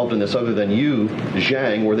anyone involved in this other than you,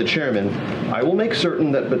 Zhang, or the chairman, I will make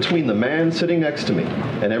certain that between the man sitting next to me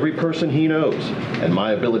and every person he knows, and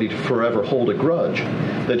my ability to forever hold a grudge,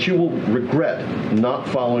 that you will regret not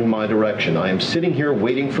following my direction. I am sitting here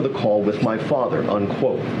waiting for the call with my father,"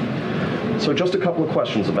 unquote. So just a couple of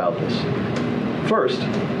questions about this. First,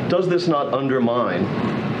 does this not undermine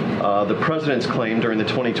the president's claim during the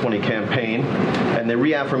 2020 campaign and the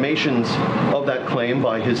reaffirmations of that claim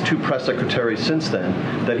by his two press secretaries since then,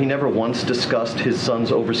 that he never once discussed his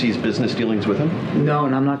son's overseas business dealings with him? No,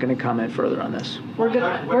 and I'm not going to comment further on this.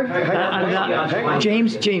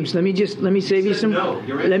 James, let me save you some.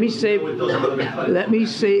 Let me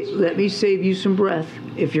save you some breath.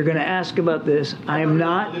 If you're going to ask about this, I am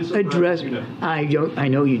not addressing. I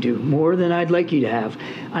know you do more than I'd like you to have.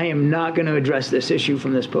 I am not going to address this issue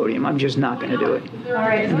from this podium. I'm just not going to do it. All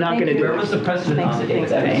right. I'm not going to do it. Where was the president on the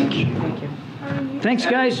Thank you. Thanks,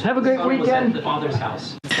 guys. Have a great weekend. The father's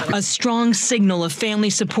house. A strong signal of family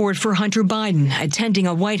support for Hunter Biden attending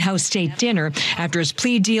a White House state dinner after his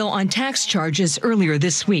plea deal on tax charges earlier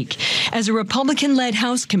this week, as a Republican-led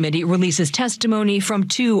House committee releases testimony from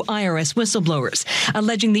two IRS whistleblowers,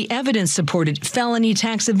 alleging the evidence supported felony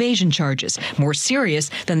tax evasion charges, more serious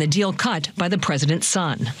than the deal cut by the president's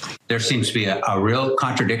son. There seems to be a real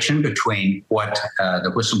contradiction between what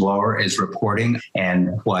the whistleblower is reporting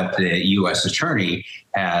and what the U.S. attorney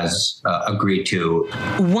has agreed to.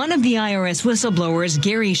 One of the IRS whistleblowers,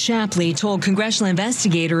 Gary Shapley, told congressional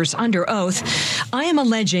investigators under oath, "I am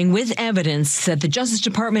alleging with evidence that the Justice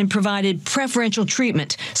Department provided preferential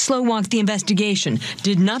treatment, slow-walked the investigation,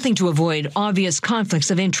 did nothing to avoid obvious conflicts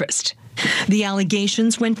of interest." The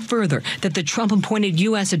allegations went further that the Trump-appointed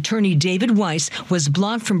U.S. Attorney David Weiss was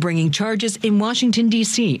blocked from bringing charges in Washington,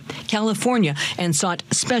 D.C., California, and sought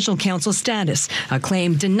special counsel status, a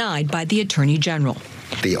claim denied by the Attorney General.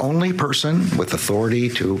 The only person with authority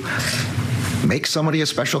to make somebody a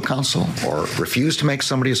special counsel or refuse to make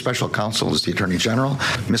somebody a special counsel as the Attorney General,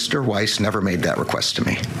 Mr. Weiss never made that request to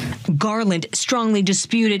me. Garland strongly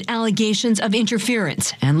disputed allegations of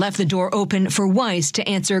interference and left the door open for Weiss to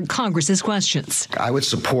answer Congress's questions. I would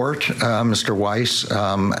support Mr. Weiss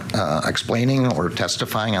explaining or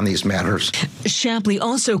testifying on these matters. Shapley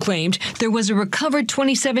also claimed there was a recovered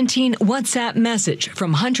 2017 WhatsApp message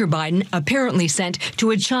from Hunter Biden apparently sent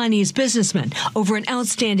to a Chinese businessman over an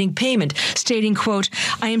outstanding payment, stating, quote,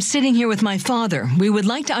 "I am sitting here with my father. We would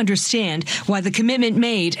like to understand why the commitment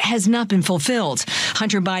made has not been fulfilled."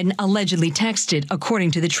 Hunter Biden allegedly texted,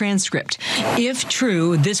 according to the transcript. If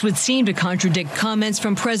true, this would seem to contradict comments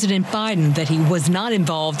from President Biden that he was not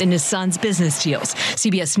involved in his son's business deals.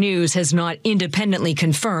 CBS News has not independently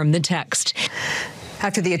confirmed the text.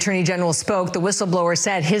 After the Attorney General spoke, the whistleblower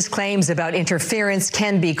said his claims about interference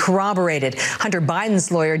can be corroborated. Hunter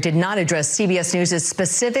Biden's lawyer did not address CBS News'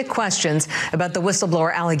 specific questions about the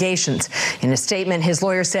whistleblower allegations. In a statement, his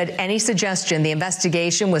lawyer said any suggestion the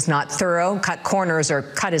investigation was not thorough, cut corners, or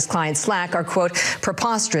cut his client slack are, quote,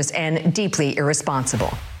 preposterous and deeply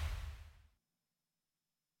irresponsible.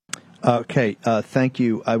 Okay, thank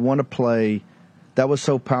you. I want to play. That was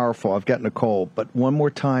so powerful. I've got Nicole, but one more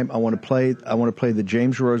time, I want to play the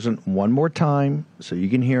James Rosen one more time so you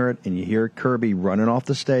can hear it, and you hear Kirby running off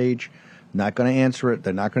the stage. Not going to answer it.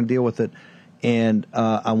 They're not going to deal with it. And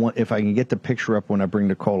I want, if I can get the picture up when I bring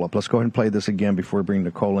Nicole up. Let's go ahead and play this again before we bring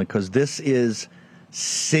Nicole in, because this is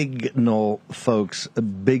signal, folks, a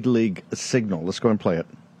big league signal. Let's go ahead and play it.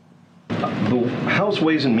 The House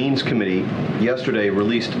Ways and Means Committee yesterday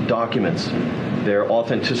released documents, their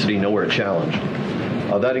authenticity nowhere challenged.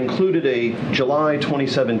 That included a July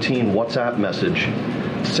 2017 WhatsApp message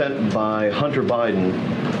sent by Hunter Biden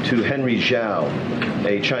to Henry Zhao,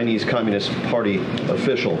 a Chinese Communist Party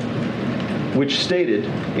official, which stated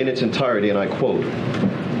in its entirety, and I quote,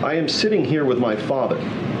 "I am sitting here with my father,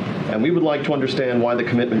 and we would like to understand why the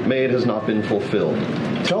commitment made has not been fulfilled.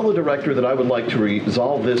 Tell the director that I would like to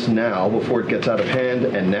resolve this now before it gets out of hand,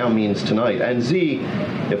 and now means tonight. And Z,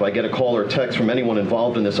 if I get a call or text from anyone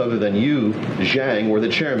involved in this other than you, Zhang, or the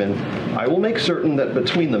chairman, I will make certain that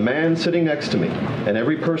between the man sitting next to me and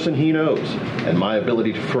every person he knows, and my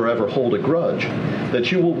ability to forever hold a grudge,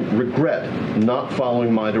 that you will regret not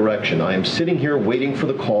following my direction. I am sitting here waiting for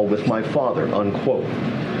the call with my father," unquote.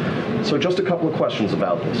 So just a couple of questions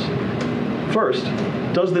about this. First,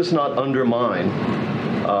 does this not undermine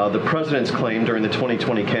the president's claim during the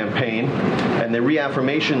 2020 campaign and the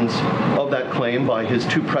reaffirmations of that claim by his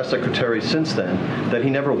two press secretaries since then, that he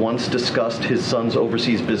never once discussed his son's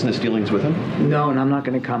overseas business dealings with him? No, and I'm not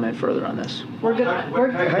going to comment further on this. We're good.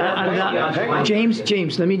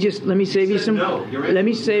 James, let me save you some. Let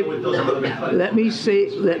me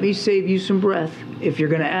save you some breath. If you're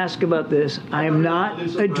going to ask about this, I am not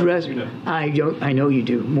addressing. I know you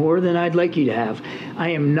do more than I'd like you to have. I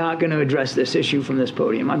am not going to address this issue from this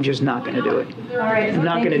podium. I'm just not going to do it. All right. I'm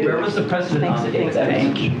not going to do it. Where was the president on the day that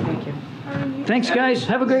Thank you. Thanks, guys.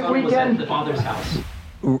 Have a great weekend. The father's house.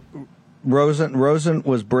 Rosen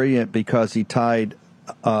was brilliant because he tied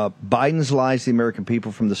Biden's lies to the American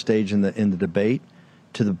people from the stage in the debate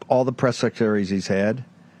to all the press secretaries he's had,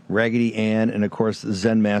 Raggedy Ann, and of course the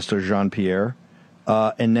Zen master Jean-Pierre.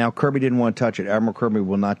 And now Kirby didn't want to touch it. Admiral Kirby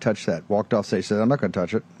will not touch that. Walked off stage, said, "I'm not going to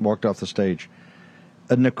touch it." Walked off the stage.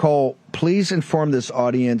 Nicole, please inform this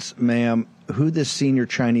audience, ma'am, who this senior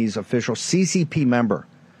Chinese official, CCP member,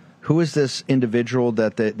 who is this individual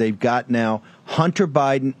that they've got now Hunter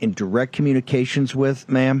Biden in direct communications with,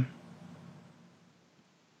 ma'am?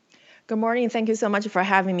 Good morning. Thank you so much for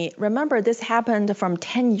having me. Remember, this happened from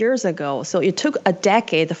 10 years ago. So it took a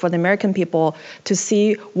decade for the American people to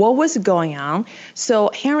see what was going on.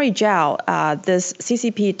 So Henry Zhao, this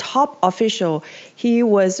CCP top official, he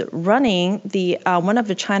was running the one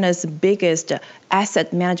of China's biggest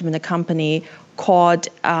asset management company called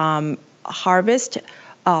Harvest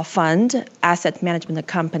Fund Asset Management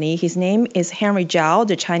Company. His name is Henry Zhao.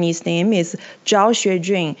 The Chinese name is Zhao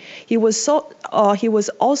Xuejun. He was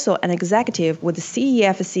also an executive with the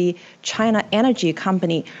CEFC China Energy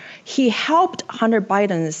Company. He helped Hunter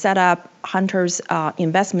Biden set up Hunter's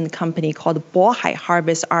investment company called Bohai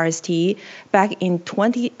Harvest RST back in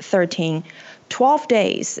 2013, 12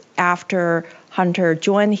 days after Hunter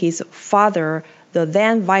joined his father, the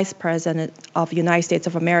then Vice President of the United States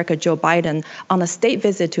of America, Joe Biden, on a state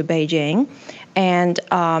visit to Beijing. And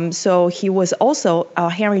so he was also,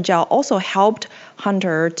 Henry Zhao also helped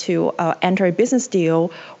Hunter to enter a business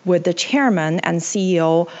deal with the chairman and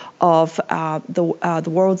CEO of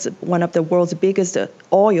one of the world's biggest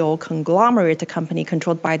oil conglomerate company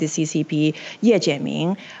controlled by the CCP, Ye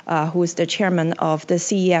Jianming, who is the chairman of the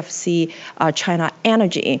CEFC China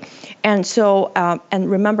Energy. And so,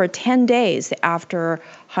 and remember, 10 days after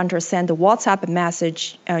Hunter sent a WhatsApp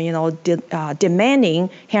message,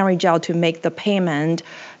 demanding Henry Zhao to make the payment,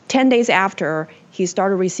 10 days after, he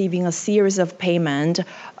started receiving a series of payment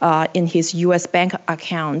in his U.S. bank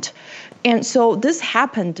account. And so this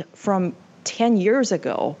happened from 10 years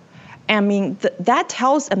ago. I mean, that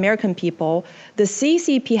tells American people the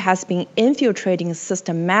CCP has been infiltrating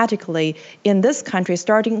systematically in this country,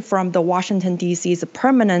 starting from the Washington, D.C.'s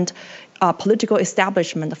permanent political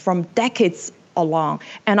establishment from decades along.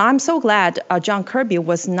 And I'm so glad John Kirby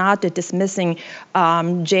was not dismissing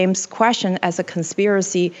James' question as a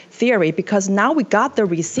conspiracy theory, because now we got the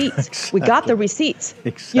receipts. Exactly. We got the receipts.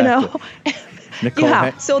 Exactly. Nicole,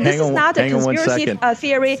 yeah, so this is not a conspiracy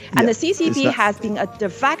theory, and the CCP has been a de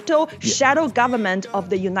facto shadow government of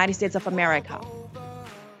the United States of America.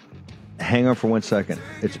 Hang on for 1 second.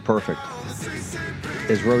 It's perfect.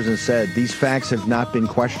 As Rosen said, these facts have not been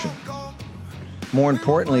questioned. More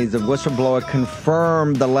importantly, the whistleblower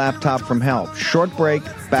confirmed the laptop from hell. Short break,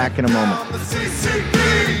 back in a moment.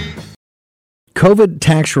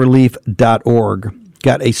 COVIDtaxrelief.org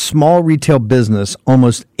got a small retail business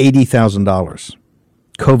almost $80,000.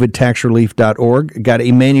 COVIDtaxrelief.org got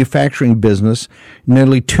a manufacturing business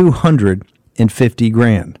nearly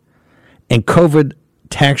 $250,000. And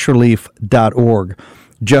COVIDtaxrelief.org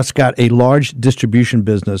just got a large distribution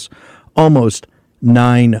business almost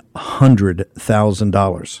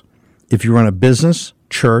 $900,000. If you run a business,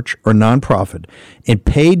 church, or nonprofit and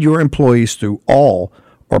paid your employees through all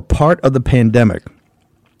or part of the pandemic,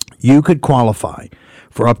 you could qualify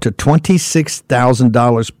for up to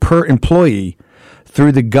 $26,000 per employee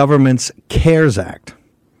through the government's CARES Act.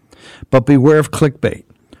 But beware of clickbait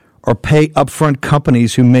or pay upfront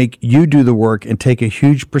companies who make you do the work and take a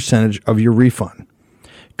huge percentage of your refund.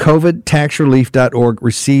 COVIDtaxrelief.org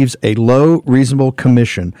receives a low, reasonable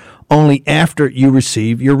commission only after you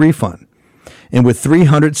receive your refund. And with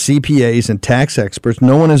 300 CPAs and tax experts,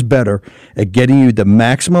 no one is better at getting you the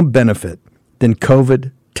maximum benefit than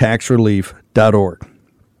COVIDtaxrelief.org.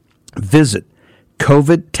 Visit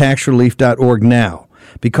COVIDtaxrelief.org now,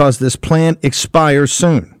 because this plan expires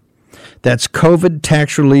soon. That's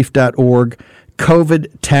COVIDtaxrelief.org,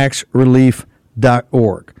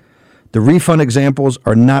 COVIDtaxrelief.org. The refund examples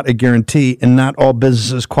are not a guarantee, and not all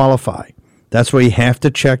businesses qualify. That's why you have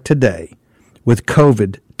to check today with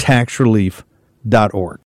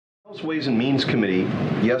COVIDtaxrelief.org. House Ways and Means Committee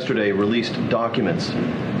yesterday released documents,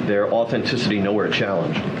 their authenticity nowhere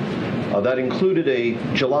challenged. That included a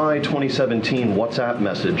July 2017 WhatsApp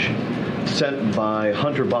message sent by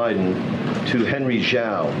Hunter Biden to Henry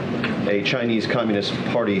Zhao, a Chinese Communist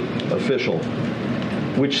Party official,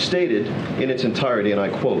 which stated in its entirety, and I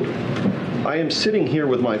quote, "I am sitting here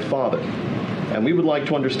with my father, and we would like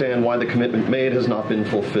to understand why the commitment made has not been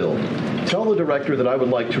fulfilled. Tell the director that I would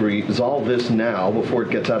like to resolve this now before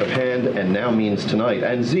it gets out of hand, and now means tonight.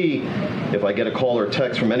 And Z, if I get a call or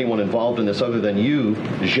text from anyone involved in this other than you,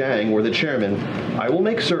 Zhang, or the chairman, I will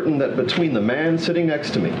make certain that between the man sitting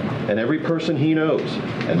next to me and every person he knows,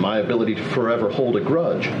 and my ability to forever hold a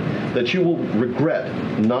grudge, that you will regret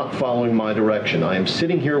not following my direction. I am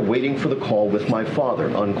sitting here waiting for the call with my father,"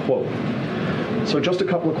 unquote. So just a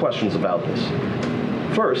couple of questions about this.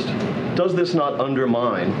 First, does this not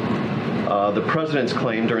undermine the president's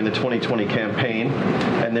claim during the 2020 campaign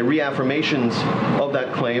and the reaffirmations of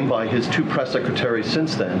that claim by his two press secretaries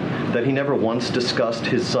since then, that he never once discussed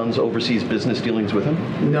his son's overseas business dealings with him?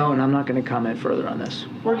 No, and I'm not going to comment further on this.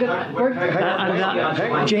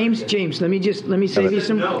 James, let me save you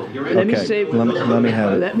some. Let me save. Let me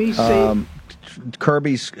have it. Let me save.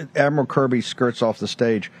 Admiral Kirby skirts off the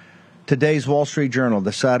stage. Today's Wall Street Journal,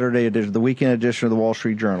 the Saturday edition, the weekend edition of the Wall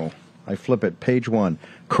Street Journal. I flip it, page 1.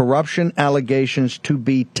 Corruption allegations to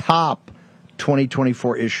be top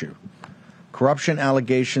 2024 issue. Corruption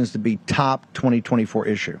allegations to be top 2024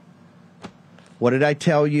 issue. What did I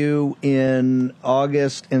tell you in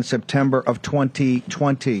August and September of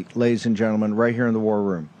 2020, ladies and gentlemen, right here in the War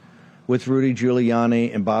Room? With Rudy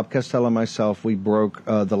Giuliani and Bob Costello and myself, we broke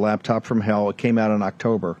the laptop from hell. It came out in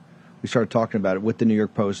October. We started talking about it with the New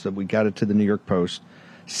York Post, that we got it to the New York Post.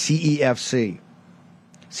 CEFC.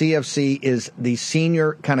 CEFC is the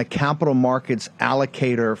senior kind of capital markets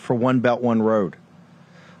allocator for One Belt, One Road.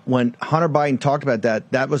 When Hunter Biden talked about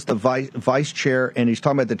that, that was the vice chair, and he's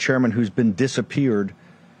talking about the chairman who's been disappeared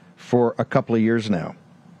for a couple of years now.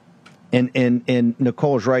 And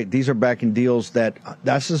Nicole's right. These are back in deals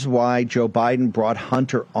this is why Joe Biden brought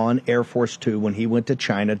Hunter on Air Force Two when he went to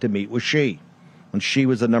China to meet with Xi, when Xi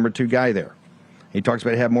was the number 2 guy there. He talks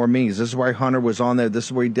about having more meetings. This is why Hunter was on there. This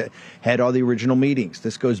is where he had all the original meetings.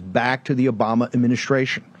 This goes back to the Obama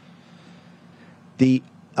administration. The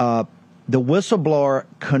whistleblower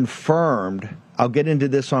confirmed, I'll get into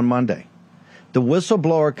this on Monday, the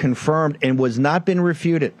whistleblower confirmed and was not been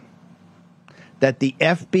refuted that the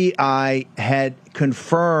FBI had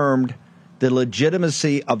confirmed the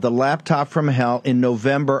legitimacy of the laptop from hell in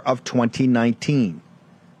November of 2019,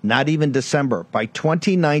 not even December. By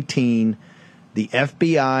 2019, the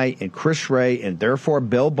FBI and Chris Wray and therefore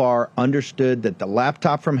Bill Barr understood that the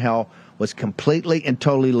laptop from hell was completely and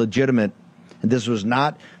totally legitimate. And this was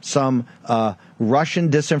not some Russian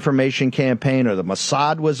disinformation campaign, or the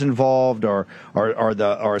Mossad was involved,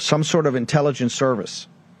 or some sort of intelligence service.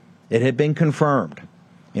 It had been confirmed.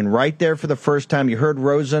 And right there for the first time, you heard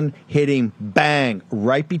Rosen hit him, bang,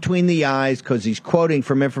 right between the eyes, because he's quoting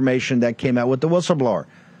from information that came out with the whistleblower.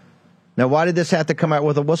 Now, why did this have to come out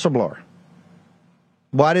with a whistleblower?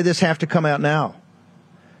 Why did this have to come out now?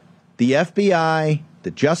 The FBI,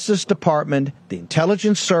 the Justice Department, the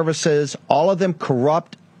intelligence services, all of them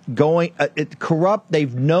corrupt.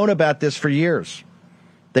 They've known about this for years.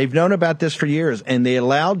 They've known about this for years, and they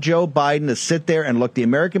allowed Joe Biden to sit there and look the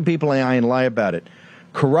American people in the eye and lie about it.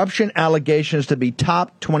 Corruption allegations to be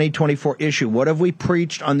top 2024 issue. What have we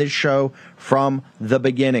preached on this show from the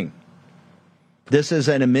beginning? This is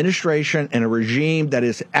an administration and a regime that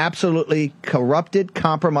is absolutely corrupted,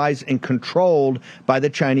 compromised, and controlled by the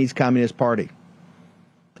Chinese Communist Party.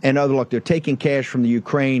 And look, they're taking cash from the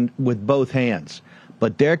Ukraine with both hands,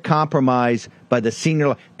 but they're compromised by the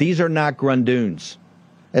senior. These are not Grundoons.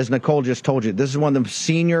 As Nicole just told you, this is one of the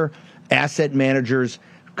senior asset managers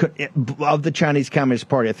of the Chinese Communist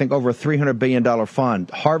Party. I think over a $300 billion fund,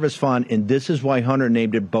 Harvest Fund, and this is why Hunter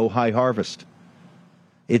named it Bohai Harvest.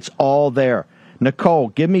 It's all there. Nicole,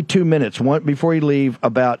 give me 2 minutes before you leave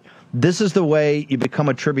about this is the way you become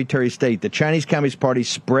a tributary state. The Chinese Communist Party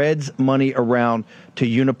spreads money around to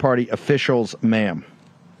uniparty officials, ma'am.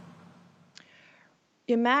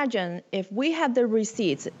 Imagine if we had the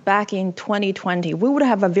receipts back in 2020, we would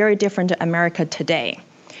have a very different America today.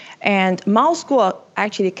 And Moscow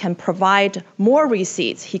actually can provide more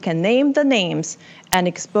receipts. He can name the names and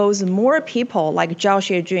expose more people like Zhao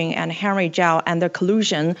Xuejun and Henry Zhao and their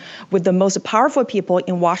collusion with the most powerful people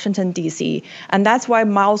in Washington, D.C. And that's why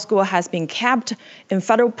Moscow has been kept in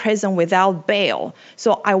federal prison without bail.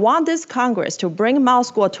 So I want this Congress to bring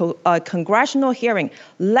Moscow to a congressional hearing.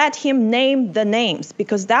 Let him name the names,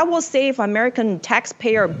 because that will save American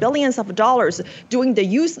taxpayer billions of dollars doing the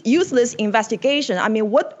useless investigation. I mean,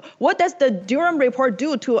 what does the Durham report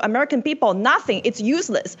do to American people? Nothing. It's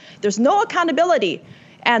useless. There's no accountability.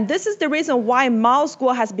 And this is the reason why Moscow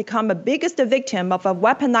has become the biggest victim of a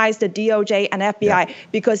weaponized DOJ and FBI,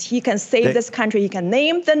 because he can save this country. He can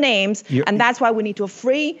name the names, and that's why we need to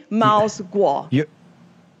free Moscow.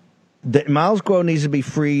 Moscow needs to be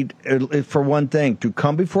freed, for one thing, to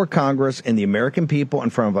come before Congress and the American people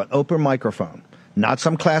in front of an open microphone, not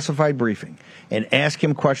some classified briefing, and ask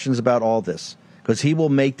him questions about all this. Because he will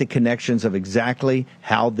make the connections of exactly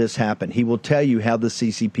how this happened. He will tell you how the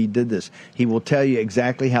CCP did this. He will tell you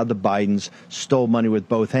exactly how the Bidens stole money with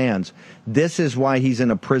both hands. This is why he's in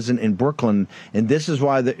a prison in Brooklyn. And this is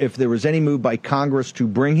why if there was any move by Congress to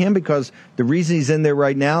bring him, because the reason he's in there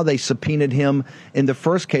right now, they subpoenaed him in the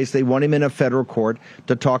first case. They want him in a federal court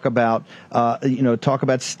to talk about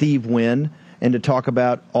Steve Wynn, and to talk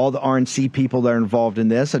about all the RNC people that are involved in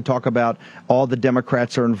this, and talk about all the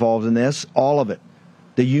Democrats are involved in this, all of it.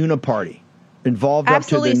 The Uniparty involved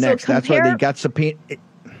Absolutely. Up to the next. That's why they got subpoenaed.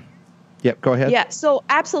 Yep, go ahead. Yeah, so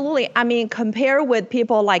absolutely. I mean, compare with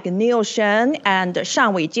people like Neil Shen and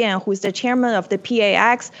Shang Weijian, who's the chairman of the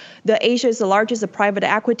PAX, the Asia's largest private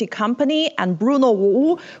equity company, and Bruno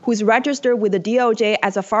Wu, who's registered with the DOJ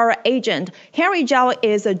as a FARA agent. Henry Zhao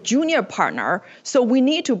is a junior partner, so we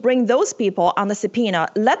need to bring those people on the subpoena.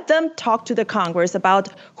 Let them talk to the Congress about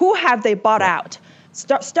who have they bought out.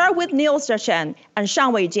 Start with Neil Shen and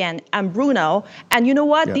Shang Weijian and Bruno. And you know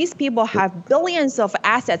what? Yeah. These people have billions of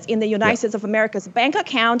assets in the United States of America's bank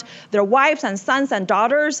account. Their wives and sons and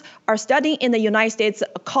daughters are studying in the United States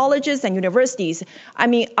colleges and universities. I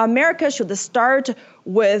mean, America should start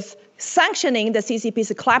with sanctioning the CCP's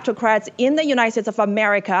kleptocrats in the United States of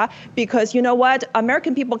America, because you know what?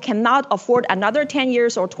 American people cannot afford another 10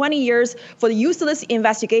 years or 20 years for the useless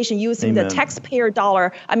investigation using the taxpayer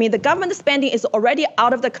dollar. I mean, the government spending is already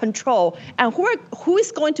out of the control. And who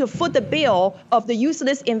is going to foot the bill of the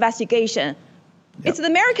useless investigation? It's the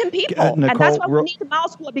American people, Nicole, and that's why we need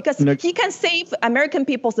Moscow, because he can save American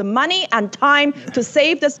people's money and time to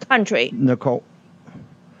save this country. Nicole,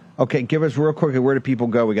 okay, give us real quickly, where do people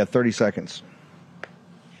go? We got 30 seconds.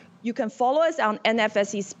 You can follow us on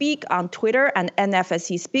NFSC Speak on Twitter and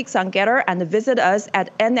NFSC Speaks on Getter, and visit us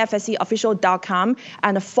at nfscofficial.com,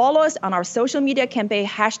 and follow us on our social media campaign,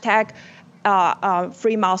 hashtag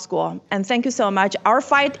Free Moscow. And thank you so much. Our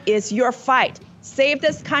fight is your fight. Save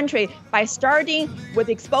this country by starting with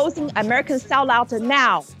exposing American sellouts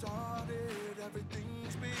now.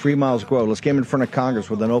 Free Miles Grow. Let's get him in front of Congress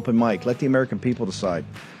with an open mic. Let the American people decide.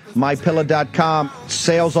 MyPillow.com.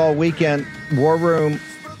 Sales all weekend. War Room.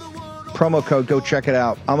 Promo code. Go check it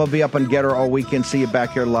out. I'm going to be up on Getter all weekend. See you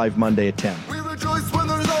back here live Monday at 10.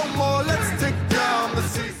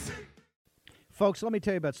 Folks, let me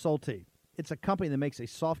tell you about Solti. It's a company that makes a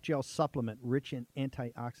soft gel supplement rich in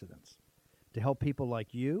antioxidants to help people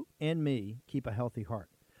like you and me keep a healthy heart.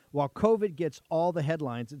 While COVID gets all the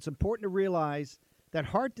headlines, it's important to realize that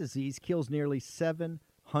heart disease kills nearly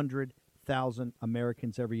 700,000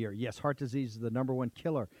 Americans every year. Yes, heart disease is the number one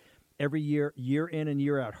killer every year, year in and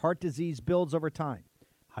year out. Heart disease builds over time.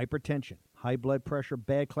 Hypertension, high blood pressure,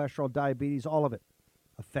 bad cholesterol, diabetes, all of it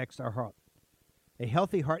affects our heart. A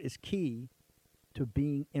healthy heart is key to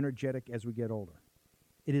being energetic as we get older.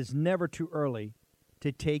 It is never too early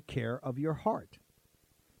to take care of your heart.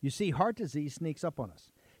 You see, heart disease sneaks up on us.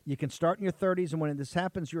 You can start in your 30s, and when this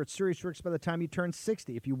happens, you're at serious risk by the time you turn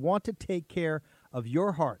 60. If you want to take care of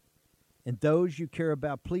your heart and those you care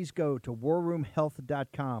about, please go to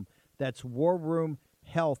warroomhealth.com. That's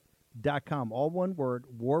warroomhealth.com. All one word,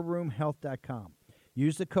 warroomhealth.com.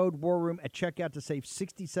 Use the code WARROOM at checkout to save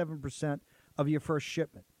 67% of your first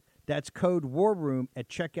shipment. That's code WARROOM at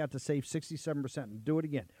checkout to save 67%. And do it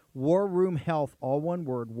again. War Room Health, all one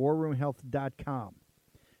word, warroomhealth.com.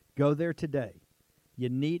 Go there today. You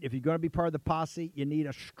need, if you're going to be part of the posse, you need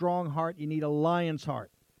a strong heart. You need a lion's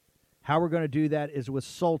heart. How we're going to do that is with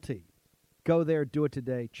Solti. Go there, do it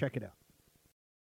today. Check it out.